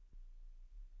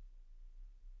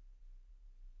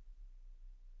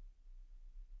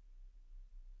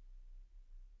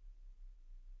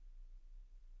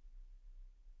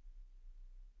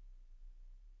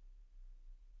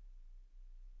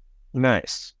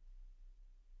 Nice.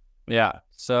 Yeah.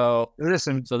 So those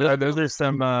are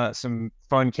some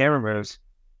fun camera moves.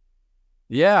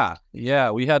 Yeah.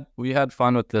 We had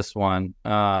fun with this one.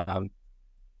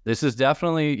 This is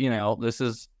definitely, this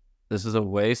is a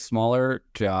way smaller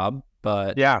job,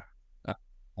 but yeah.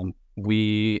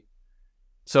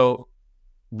 So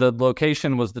the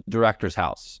location was the director's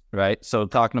house, right? So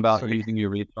talking about using your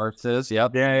resources.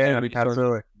 Yep. Yeah,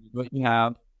 absolutely. What you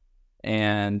have.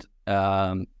 And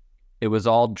it was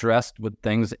all dressed with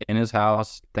things in his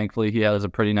house. Thankfully, he has a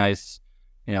pretty nice,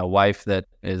 wife that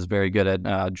is very good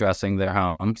at dressing their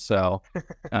home. So,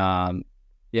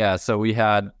 so we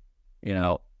had,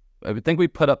 I think we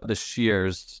put up the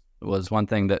shears was one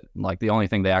thing that, like, the only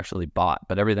thing they actually bought,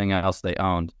 but everything else they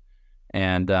owned.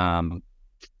 And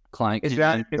client is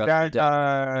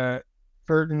that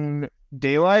curtain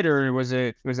daylight, or was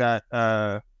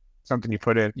that something you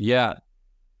put in? Yeah.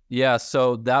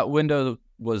 So that window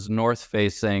was north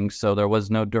facing, so there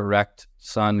was no direct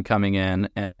sun coming in,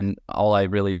 and all I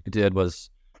really did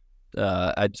was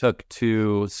I took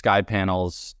 2 sky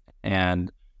panels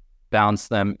and bounced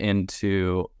them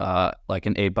into like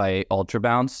an 8x8 ultra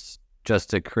bounce, just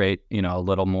to create a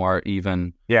little more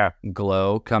even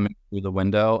glow coming through the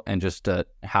window, and just to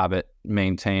have it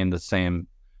maintain the same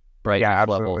brightness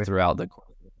level throughout the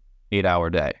 8-hour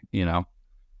day.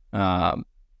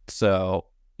 So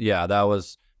yeah, that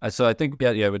was. So I think we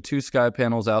had with 2 sky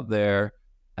panels out there.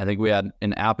 I think we had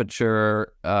an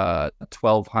aperture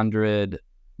 1200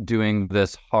 doing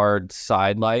this hard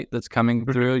side light that's coming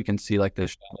through. You can see like the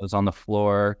shadows on the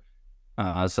floor.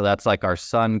 So that's like our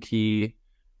sun key.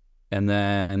 And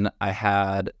then I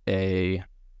had I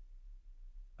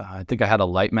think I had a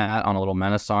light mat on a little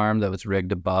menace arm that was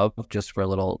rigged above just for a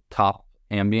little top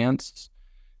ambience.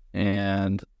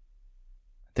 And I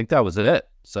think that was it.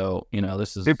 So,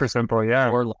 this is super simple.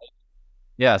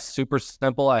 Yeah, super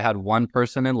simple. I had 1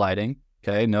 person in lighting.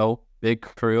 Okay. No big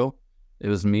crew. It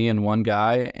was me and 1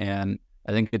 guy. And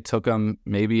I think it took them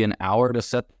maybe an hour to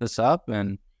set this up.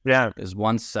 And is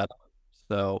 1 setup.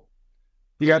 So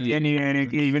you got and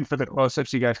even for the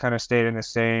close-ups, you guys kind of stayed in the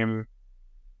same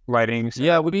lighting.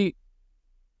 Yeah, we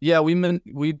Yeah, we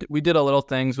did a little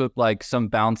things with like some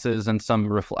bounces and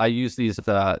some I use these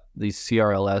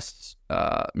CRLS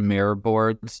mirror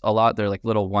boards a lot. They're like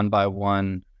little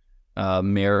 1x1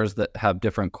 mirrors that have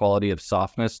different quality of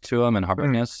softness to them and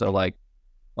hardness. So like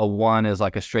a 1 is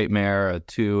like a straight mirror, a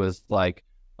 2 is like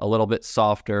a little bit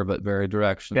softer but very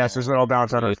directional. Yes, there's a little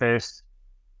bounce on our face.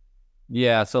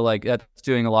 Yeah, so like that's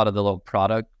doing a lot of the little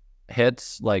product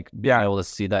hits, like being able to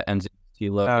see that NZT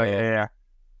logo. Oh yeah.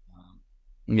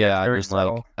 Yeah, just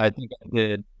like I think I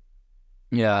did.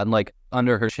 Yeah, and like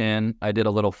under her chin, I did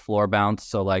a little floor bounce.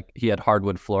 So like he had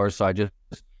hardwood floors, so I just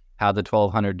had the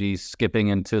 1200D skipping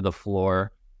into the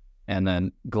floor, and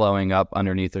then glowing up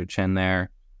underneath her chin there.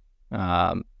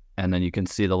 And then you can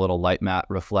see the little light matte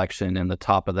reflection in the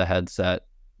top of the headset.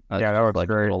 Yeah, that was like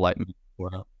great. A little light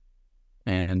matte.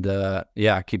 And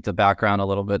keep the background a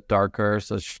little bit darker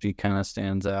so she kind of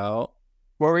stands out.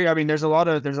 I mean, there's a lot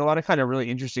of kind of really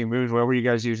interesting moves. What were you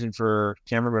guys using for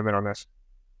camera movement on this?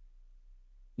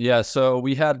 Yeah, so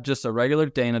we had just a regular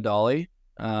Dana dolly,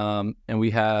 and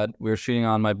we were shooting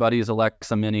on my buddy's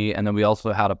Alexa Mini, and then we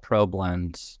also had a Probe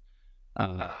lens.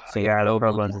 The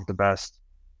Probe lens is the best.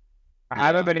 I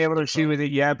haven't been able to shoot with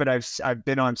it yet, but I've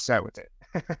been on set with it.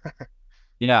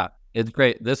 Yeah, it's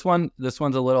great. This one's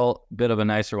a little bit of a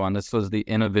nicer one. This was the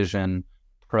Innovision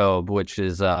Probe, which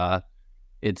is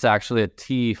it's actually a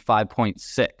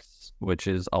T5.6, which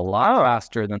is a lot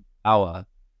faster than Laowa.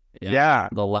 Yeah.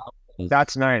 The Laowa.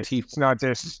 That's nice. It's not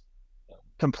just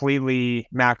completely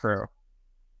macro.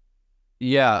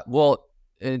 Yeah. Well,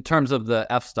 in terms of the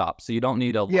f-stop, so you don't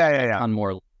need a ton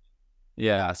more.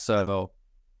 Yeah. So.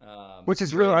 Which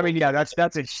is really, I mean, that's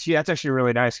actually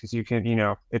really nice because you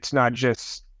can, it's not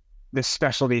just this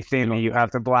specialty thing that you have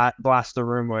to blast the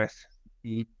room with.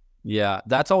 Yeah,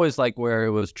 that's always like where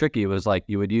it was tricky. It was like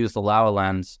you would use the Laowa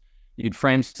lens, you'd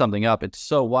frame something up. It's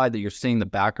so wide that you're seeing the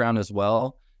background as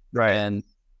well. Right. And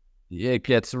it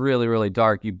gets really, really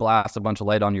dark. You blast a bunch of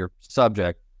light on your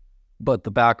subject, but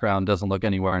the background doesn't look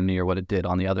anywhere near what it did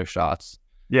on the other shots.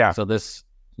 Yeah. So this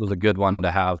was a good one to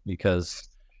have because,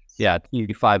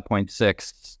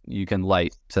 T5.6, you can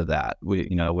light to that.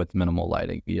 With minimal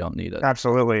lighting, you don't need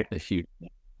absolutely a huge.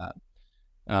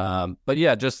 But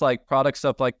yeah, just like product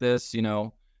stuff like this,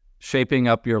 shaping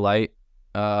up your light.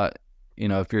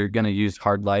 If you're going to use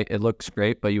hard light, it looks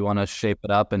great, but you want to shape it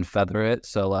up and feather it.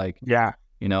 So like,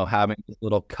 having this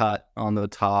little cut on the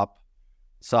top,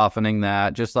 softening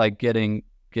that, just like getting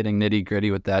nitty gritty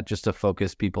with that, just to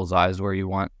focus people's eyes where you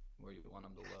want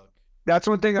them to look. That's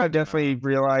one thing I've definitely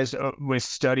realized with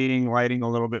studying lighting a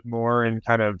little bit more, and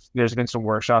kind of, there's been some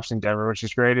workshops in Denver, which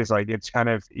is great. Is like, it's kind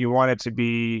of, you want it to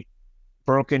be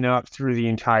broken up through the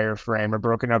entire frame or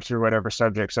broken up through whatever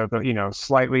subject. So,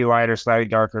 slightly lighter, slightly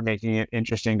darker, making it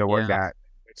interesting to look at.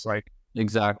 It's like,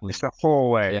 exactly. It's the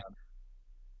whole way. Yeah.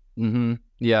 Mm-hmm.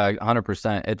 Yeah,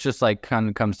 100%. It just like kind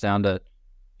of comes down to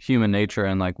human nature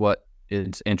and like what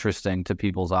is interesting to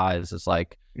people's eyes. It's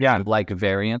like, like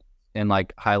variant and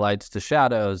like highlights to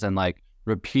shadows and like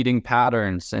repeating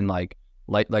patterns and like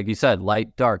you said,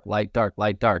 light, dark, light, dark,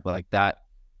 light, dark. Like that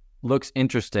looks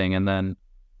interesting. And then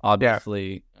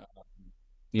obviously,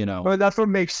 Well, that's what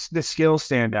makes the skill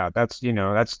stand out. That's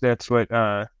what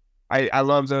I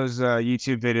love those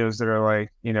YouTube videos that are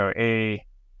like, a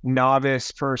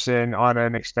novice person on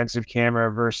an expensive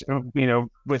camera versus,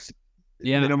 with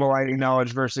minimal lighting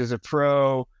knowledge versus a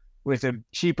pro with a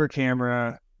cheaper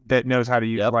camera that knows how to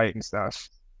use light and stuff.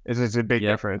 It's a big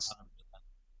difference.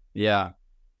 Yeah.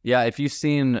 If you've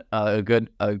seen a good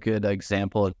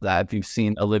example of that, if you've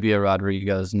seen Olivia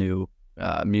Rodrigo's new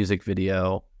music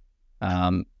video,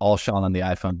 all shot on the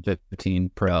iPhone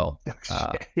 15 Pro.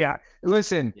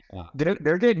 Listen,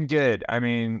 they're getting good. I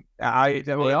mean,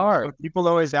 they are. People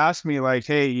always ask me like,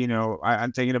 hey,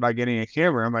 I'm thinking about getting a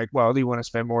camera. I'm like, well, do you want to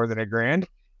spend more than $1,000?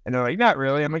 And they're like, not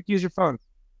really. I'm like, use your phone.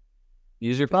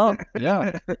 Use your phone.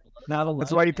 Yeah.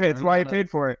 That's why you paid. That's why you paid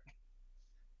for it.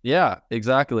 Yeah,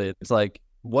 exactly. It's like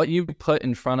what you put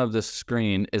in front of the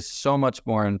screen is so much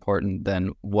more important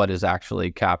than what is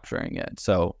actually capturing it.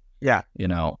 So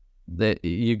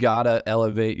you gotta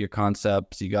elevate your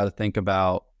concepts. You gotta think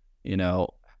about,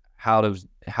 how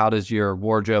does your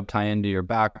wardrobe tie into your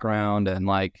background, and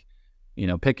like,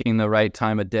 picking the right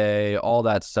time of day. All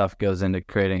that stuff goes into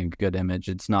creating a good image.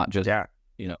 It's not just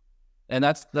and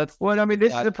that's well, I mean,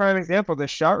 this is a prime example. This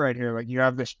shot right here, like you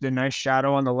have the nice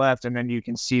shadow on the left, and then you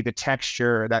can see the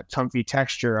texture, that comfy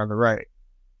texture on the right.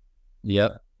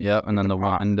 Yep, and then the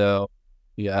window,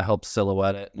 helps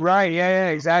silhouette it. Right,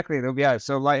 exactly.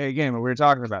 So light, again, what we were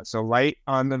talking about. So light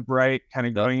on the right, kind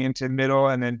of going into the middle,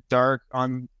 and then dark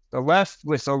on the left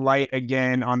with the light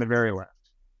again on the very left.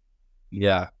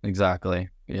 Yeah, exactly.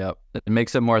 Yep. It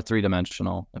makes it more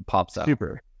three-dimensional. It pops out.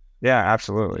 Super. Yeah,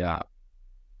 absolutely. Yeah.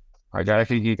 I gotta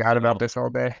think you got about this all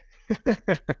day.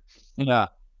 Yeah.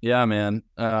 Yeah, man.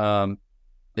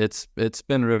 It's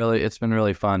been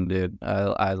really fun, dude.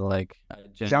 I Sounds like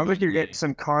you're genuinely. getting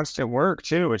some constant work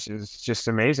too, which is just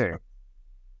amazing.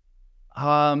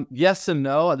 Yes and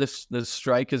no. This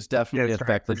strike has definitely that's right,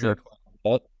 for affected sure. it.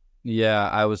 But yeah,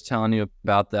 I was telling you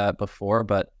about that before,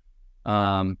 but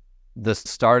the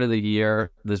start of the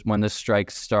year, when this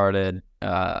strike started,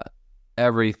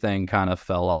 everything kind of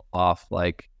fell off.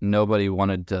 Like nobody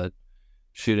wanted to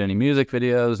shoot any music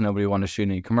videos, nobody wanted to shoot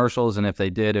any commercials, and if they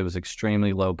did, it was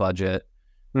extremely low budget.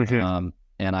 And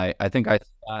I think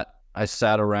I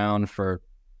sat around for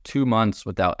 2 months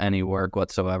without any work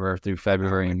whatsoever through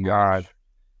February and March. God,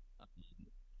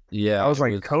 Yeah, that was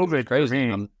like it COVID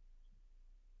crazy. for me.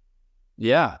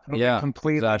 Yeah, COVID yeah,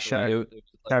 completely exactly.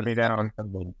 shut me down.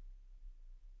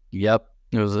 Yep,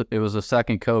 it was a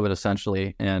second COVID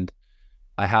essentially, and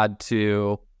I had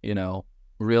to,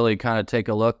 really kind of take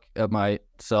a look at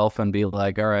myself and be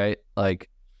like, all right, like,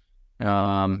 what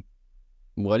are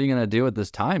you gonna do with this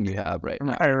time you have right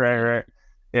now? Right.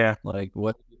 Yeah. Like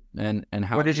what and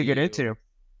how? What did you get into?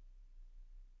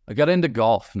 I got into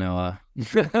golf, Noah.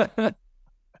 I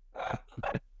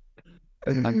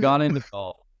got into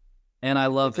golf, and I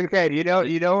love It's okay. You know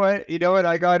what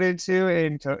I got into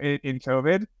in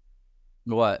COVID?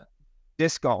 what?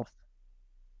 Disc golf.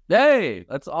 Hey,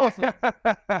 that's awesome.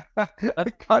 I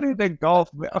got into golf.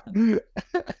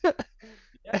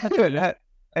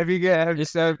 Have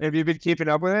you been keeping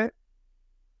up with it?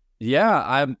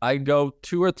 Yeah, I go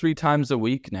 2 or 3 times a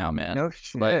week now, man. No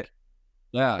shit. Like,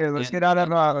 yeah. Here, let's get out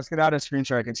of screen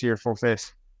so I can see your full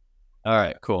face. All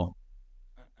right, cool.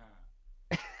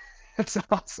 That's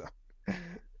awesome.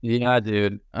 Yeah,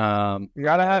 dude. You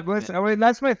gotta have. Listen, I mean,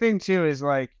 that's my thing too. Is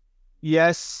like,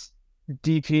 yes,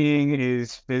 DPing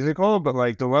is physical, but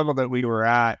like the level that we were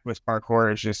at with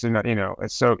parkour is just,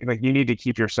 it's so like you need to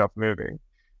keep yourself moving.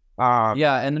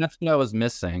 Yeah, and that's what I was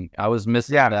missing. I was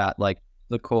missing that like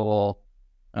the cool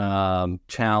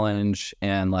challenge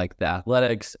and like the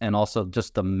athletics and also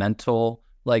just the mental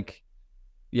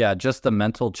just the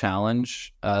mental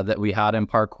challenge that we had in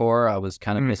parkour. I was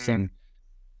kind of missing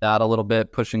that a little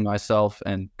bit, pushing myself,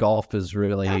 and golf is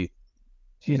really,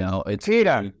 it's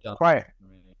Tita, quiet.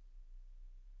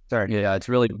 Sorry. Yeah, it's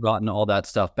really gotten all that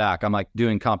stuff back. I'm like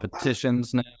doing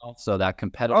competitions now, so that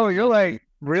competitive. Oh, you're like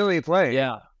really playing.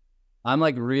 Yeah, I'm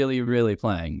like really, really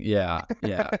playing. Yeah.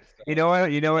 You know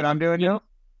what I'm doing now?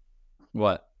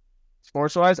 What?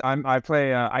 Sports wise, I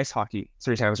play ice hockey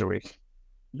 3 times a week.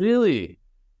 Really?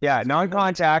 Yeah,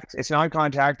 non-contact. It's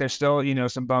non-contact. There's still,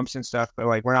 some bumps and stuff, but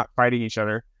like we're not fighting each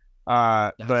other.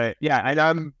 But yeah, and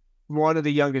I'm one of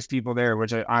the youngest people there,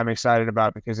 which I'm excited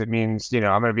about because it means, I'm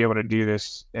going to be able to do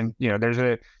this. And, there's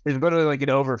literally like an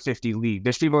over 50 league.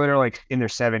 There's people that are like in their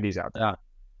 70s out there. Yeah.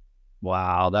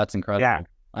 Wow, that's incredible. Yeah.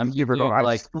 I'm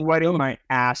like sweating my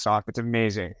ass off. It's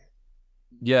amazing.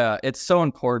 Yeah, it's so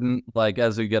important, like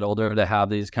as we get older, to have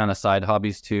these kind of side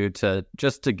hobbies too, to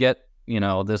get,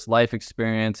 this life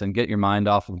experience and get your mind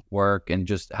off of work and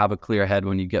just have a clear head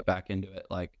when you get back into it.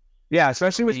 Like, yeah,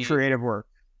 especially with creative work.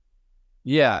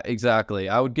 Yeah, exactly.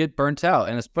 I would get burnt out,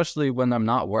 and especially when I'm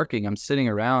not working, I'm sitting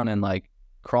around and like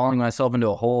crawling myself into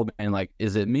a hole and like,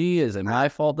 is it me? Is it my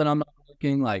fault that I'm not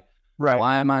working? Like, right.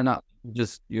 Why am I not?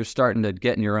 You're starting to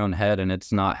get in your own head, and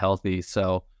it's not healthy.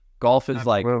 So golf is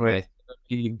like my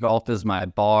therapy. Golf is my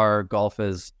bar. Golf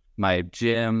is my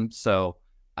gym. So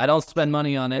I don't spend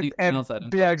money on anything else.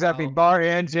 Yeah, exactly. Bar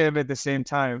and gym at the same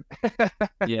time.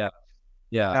 Yeah.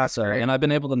 That's great. And I've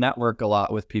been able to network a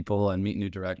lot with people and meet new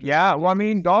directors. Yeah. Well, I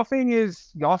mean, golfing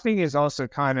is also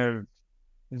kind of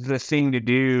the thing to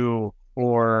do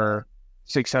for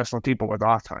successful people with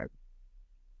off time.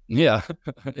 Yeah.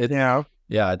 It's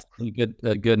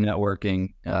a good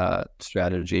networking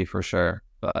strategy for sure.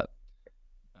 But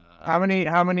how many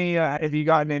have you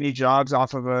gotten any jobs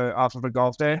off of a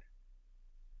golf day?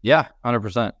 Yeah,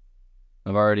 100%.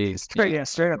 I've already straight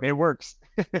up. It works.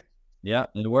 Yeah,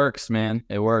 it works, man.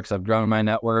 It works. I've grown my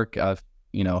network. I've,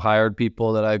 hired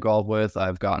people that I golf with.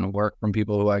 I've gotten work from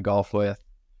people who I golf with.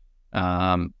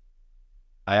 I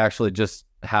actually just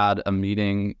had a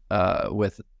meeting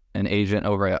with an agent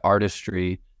over at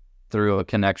Artistry through a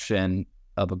connection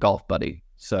of a golf buddy.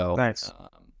 So nice.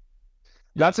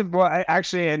 And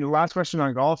the last question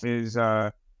on golf is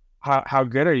how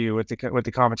good are you with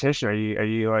the competition? Are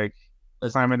you like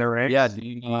climbing the ranks? Yeah.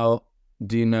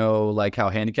 Do you know like how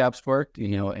handicaps work? Do you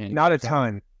know? Not a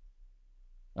ton.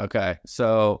 Okay.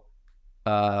 So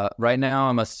right now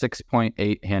I'm a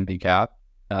 6.8 handicap.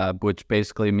 which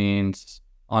basically means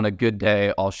on a good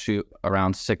day I'll shoot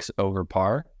around 6 over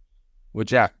par,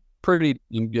 which is pretty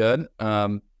good.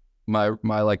 My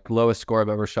like lowest score I've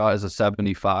ever shot is a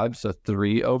 75, so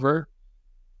 3 over.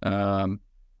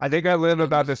 I think I live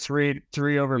about the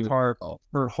three over par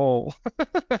per hole.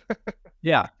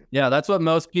 Yeah, that's what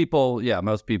most people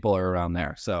are around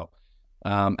there. So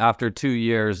after 2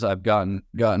 years, I've gotten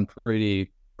pretty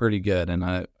good, and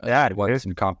I won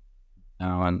some comp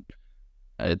now, and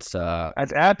it's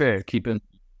that's epic. Keeping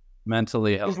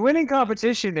mentally healthy. Because winning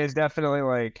competition is definitely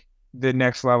like the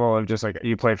next level of just like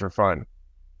you play for fun.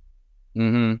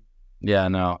 Mm-hmm. Yeah,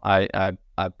 no, I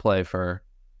play for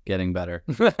getting better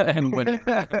and winning.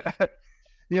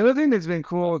 The other thing that's been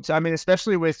cool, I mean,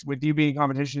 especially with you being in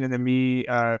competition and then me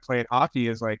playing hockey,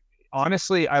 is like,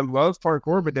 honestly, I love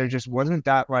parkour, but there just wasn't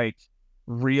that like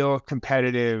real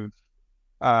competitive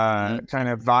kind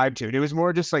of vibe to it. It was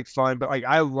more just like fun, but like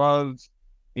I love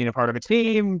being a part of a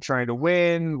team, trying to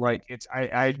win. Like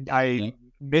I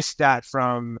missed that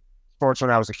from sports when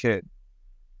I was a kid.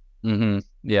 Mm-hmm.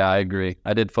 Yeah, I agree.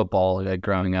 I did football like,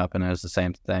 growing up, and it was the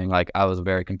same thing. Like I was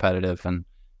very competitive, and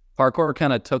parkour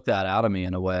kind of took that out of me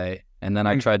in a way. And then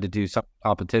I tried to do some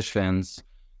competitions,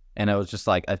 and it was just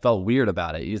like I felt weird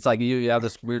about it. It's like you have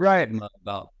this weird stigma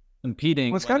about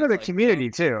competing. Well, it's kind of the like, community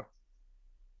too.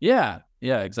 Yeah,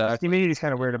 exactly. The community is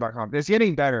kind of weird about competition. It's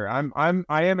getting better.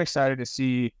 I am excited to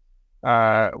see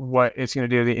what it's going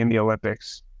to do in the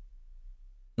Olympics.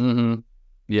 Mm-hmm.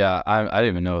 Yeah, I didn't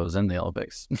even know it was in the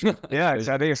Olympics. Yeah, I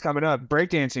think it's coming up.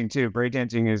 Breakdancing too.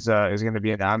 Breakdancing is going to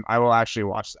be in. I will actually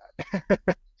watch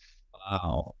that.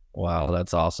 Wow,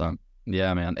 that's awesome.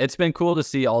 Yeah, man, it's been cool to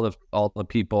see all the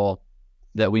people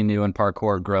that we knew in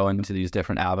parkour grow into these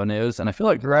different avenues, and I feel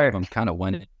like a lot of them kind of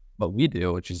went what we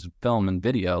do, which is film and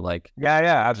video. Like, yeah,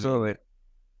 absolutely.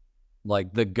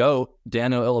 Like the GOAT,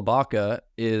 Daniel Ilibaka,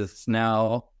 is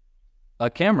now a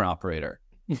camera operator.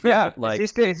 Yeah, like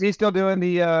is he still doing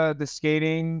the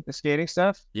skating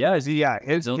stuff? Yeah, his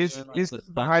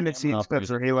behind the scenes clips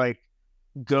where he like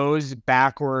goes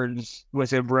backwards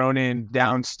with a Ronin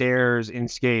downstairs in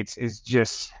skates is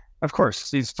just, of course,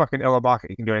 he's fucking Ilibaka.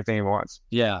 He can do anything he wants.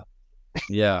 Yeah,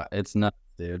 it's nuts,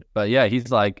 dude. But yeah,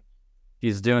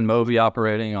 he's doing movie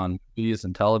operating on movies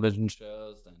and television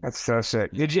shows. That's so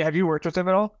sick. Have you worked with him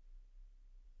at all?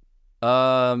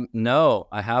 No,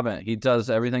 I haven't. He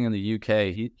does everything in the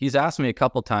UK. He's asked me a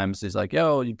couple times. He's like,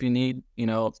 "Yo, if you need,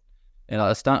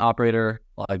 a stunt operator,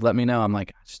 like let me know." I'm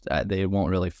like, they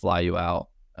won't really fly you out,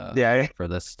 for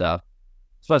this stuff,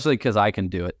 especially because I can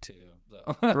do it too.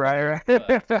 So. Right.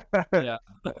 Yeah.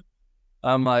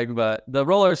 I'm like, but the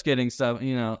roller skating stuff,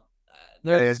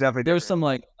 there's some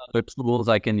like other tools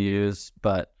I can use,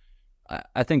 but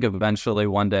I think eventually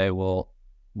one day we'll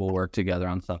work together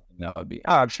on something that would be.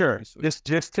 Oh, I'm sure.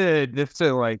 Just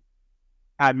to like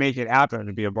make it happen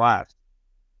would be a blast.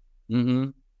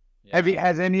 Mm-hmm. Yeah.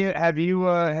 Has any of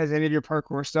your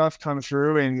parkour stuff come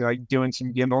through and like doing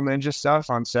some gimbal ninja stuff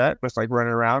on set with like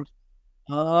running around?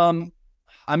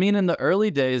 I mean, in the early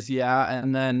days, yeah,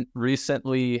 and then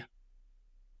recently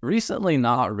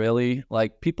not really.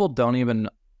 Like people don't even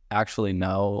actually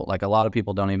know. Like a lot of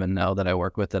people don't even know that I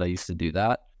work with that I used to do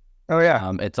that. Oh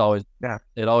yeah. It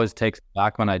always takes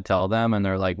back when I tell them, and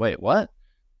they're like, "Wait, what?"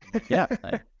 Yeah,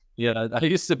 I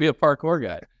used to be a parkour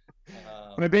guy.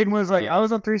 My big one was like, I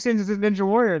was on 3 seasons of Ninja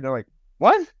Warrior, and they're like,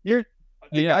 "What? You're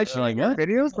I should like what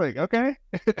videos?" Like, okay.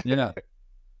 Yeah,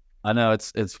 I know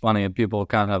it's funny, and people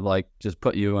kind of like just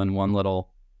put you in one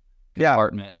little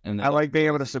compartment, and I like being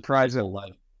able to surprise them.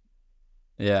 Life.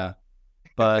 Yeah,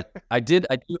 but I do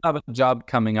have a job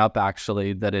coming up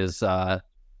actually that is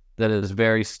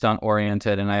very stunt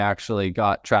oriented, and I actually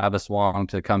got Travis Wong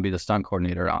to come be the stunt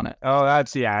coordinator on it. Oh,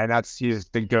 he's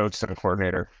the GOAT stunt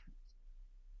coordinator.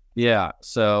 Yeah.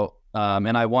 So,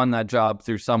 and I won that job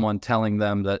through someone telling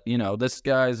them that, this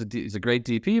guy he's a great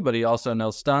DP, but he also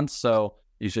knows stunts, so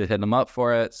you should hit him up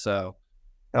for it. So,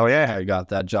 oh yeah, I got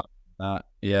that job.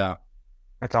 Yeah.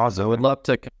 That's awesome. I would love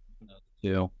to combine those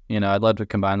two. I'd love to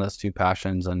combine those two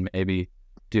passions and maybe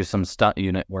do some stunt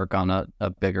unit work on a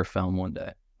bigger film one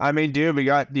day. I mean, dude, we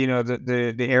got,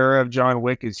 the era of John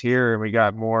Wick is here, and we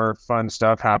got more fun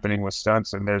stuff happening with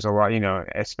stunts, and there's a lot,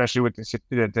 especially with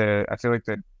the I feel like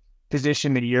the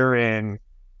position that you're in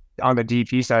on the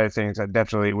DP side of things, that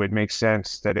definitely would make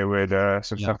sense that it would,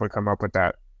 stuff would come up with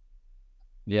that.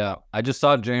 Yeah. I just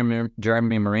saw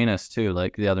Jeremy Marinas too,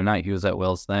 like the other night. He was at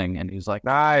Will's thing, and he was like,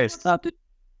 nice.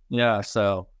 Yeah.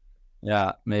 So,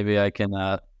 yeah, maybe I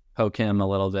can poke him a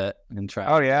little bit and try.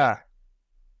 Oh, yeah.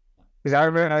 Because I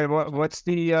remember, what's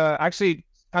the, actually,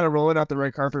 kind of rolling out the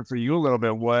red carpet for you a little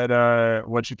bit,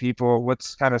 what should people,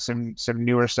 what's kind of some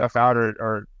newer stuff out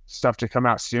or stuff to come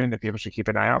out soon that people should keep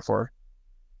an eye out for?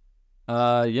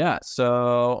 Yeah.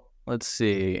 So let's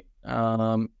see.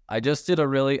 I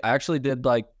actually did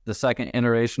like the second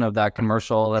iteration of that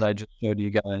commercial that I just showed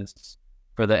you guys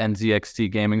for the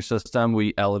NZXT gaming system.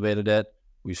 We elevated it.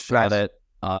 We shot it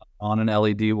on an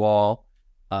LED wall.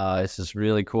 It's this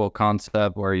really cool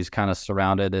concept where he's kind of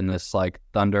surrounded in this like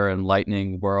thunder and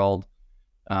lightning world.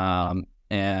 And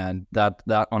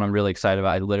that one I'm really excited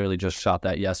about. I literally just shot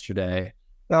that yesterday.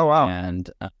 Oh, wow. And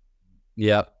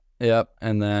yep.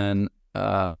 And then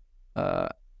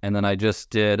I just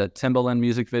did a Timbaland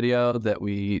music video that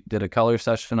we did a color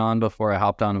session on before I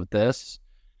hopped on with this.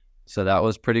 So that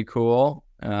was pretty cool.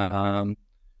 And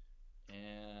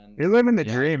you're living the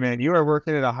dream, man. You are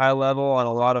working at a high level on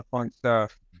a lot of fun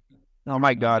stuff. Oh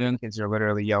my God, the kids are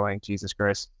literally yelling. Jesus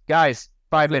Christ. Guys,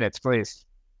 5 minutes, please.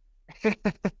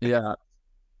 Yeah,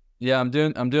 I'm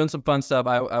doing some fun stuff.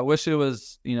 I wish it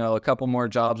was, a couple more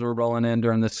jobs were rolling in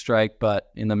during this strike,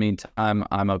 but in the meantime,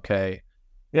 I'm okay.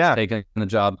 Yeah. Taking the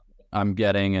job I'm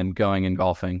getting and going and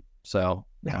golfing. So,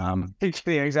 yeah,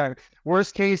 exactly.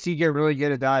 Worst case, you get really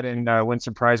good at that and win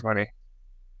some prize money.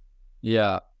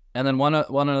 Yeah. And then one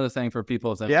other thing for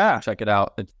people to check it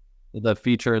out. It's the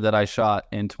feature that I shot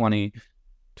in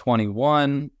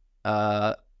 2021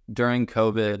 during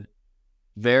COVID.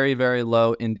 Very, very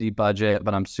low indie budget,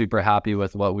 but I'm super happy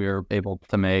with what we were able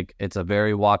to make. It's a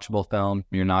very watchable film.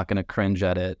 You're not going to cringe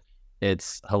at it.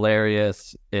 It's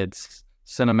hilarious. It's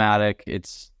cinematic.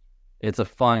 It's a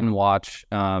fun watch.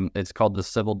 It's called The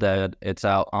Civil Dead. It's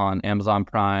out on Amazon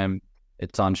Prime.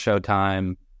 It's on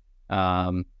Showtime.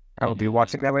 I will be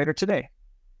watching that later today.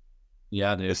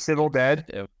 Yeah, dude. The Civil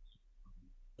Dead.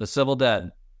 The Civil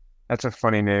Dead. That's a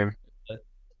funny name.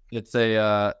 It's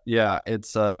a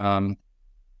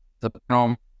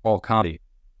paranormal comedy.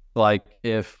 Like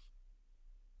if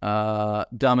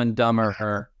Dumb and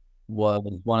Dumber was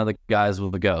one of the guys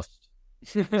with a ghost.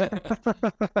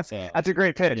 That's a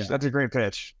great pitch. Yeah. That's a great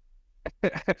pitch.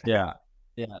 Yeah.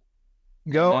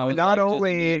 Go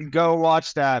go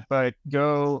watch that, but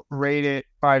go rate it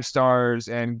 5 stars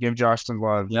and give Josh some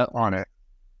love on it.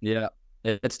 Yeah.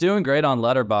 It's doing great on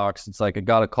Letterboxd. It's like it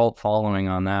got a cult following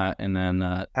on that, and then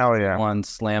hell yeah, one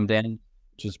Slam Dan,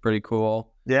 which is pretty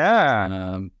cool.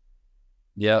 Yeah.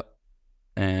 Yep.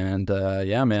 And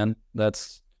yeah, man,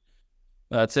 that's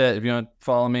it. If you want to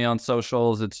follow me on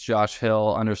socials, it's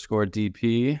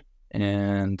JoshHill_DP,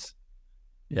 and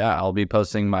yeah, I'll be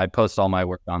posting all my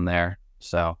work on there,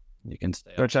 so you can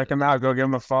stay. Go check them out. Go give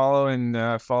them a follow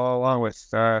and follow along with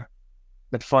the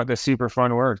super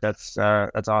fun work. That's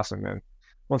awesome, man.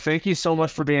 Well, thank you so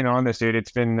much for being on this, dude.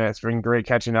 It's been great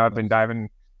catching up and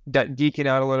geeking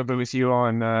out a little bit with you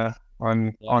on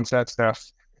set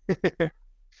stuff.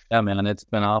 Yeah, man, it's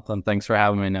been awesome. Thanks for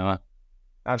having me, Noah.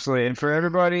 Absolutely. And for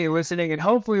everybody listening and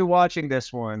hopefully watching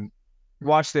this one,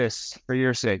 watch this for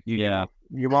your sake. You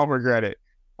won't regret it.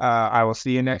 I will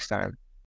see you next time.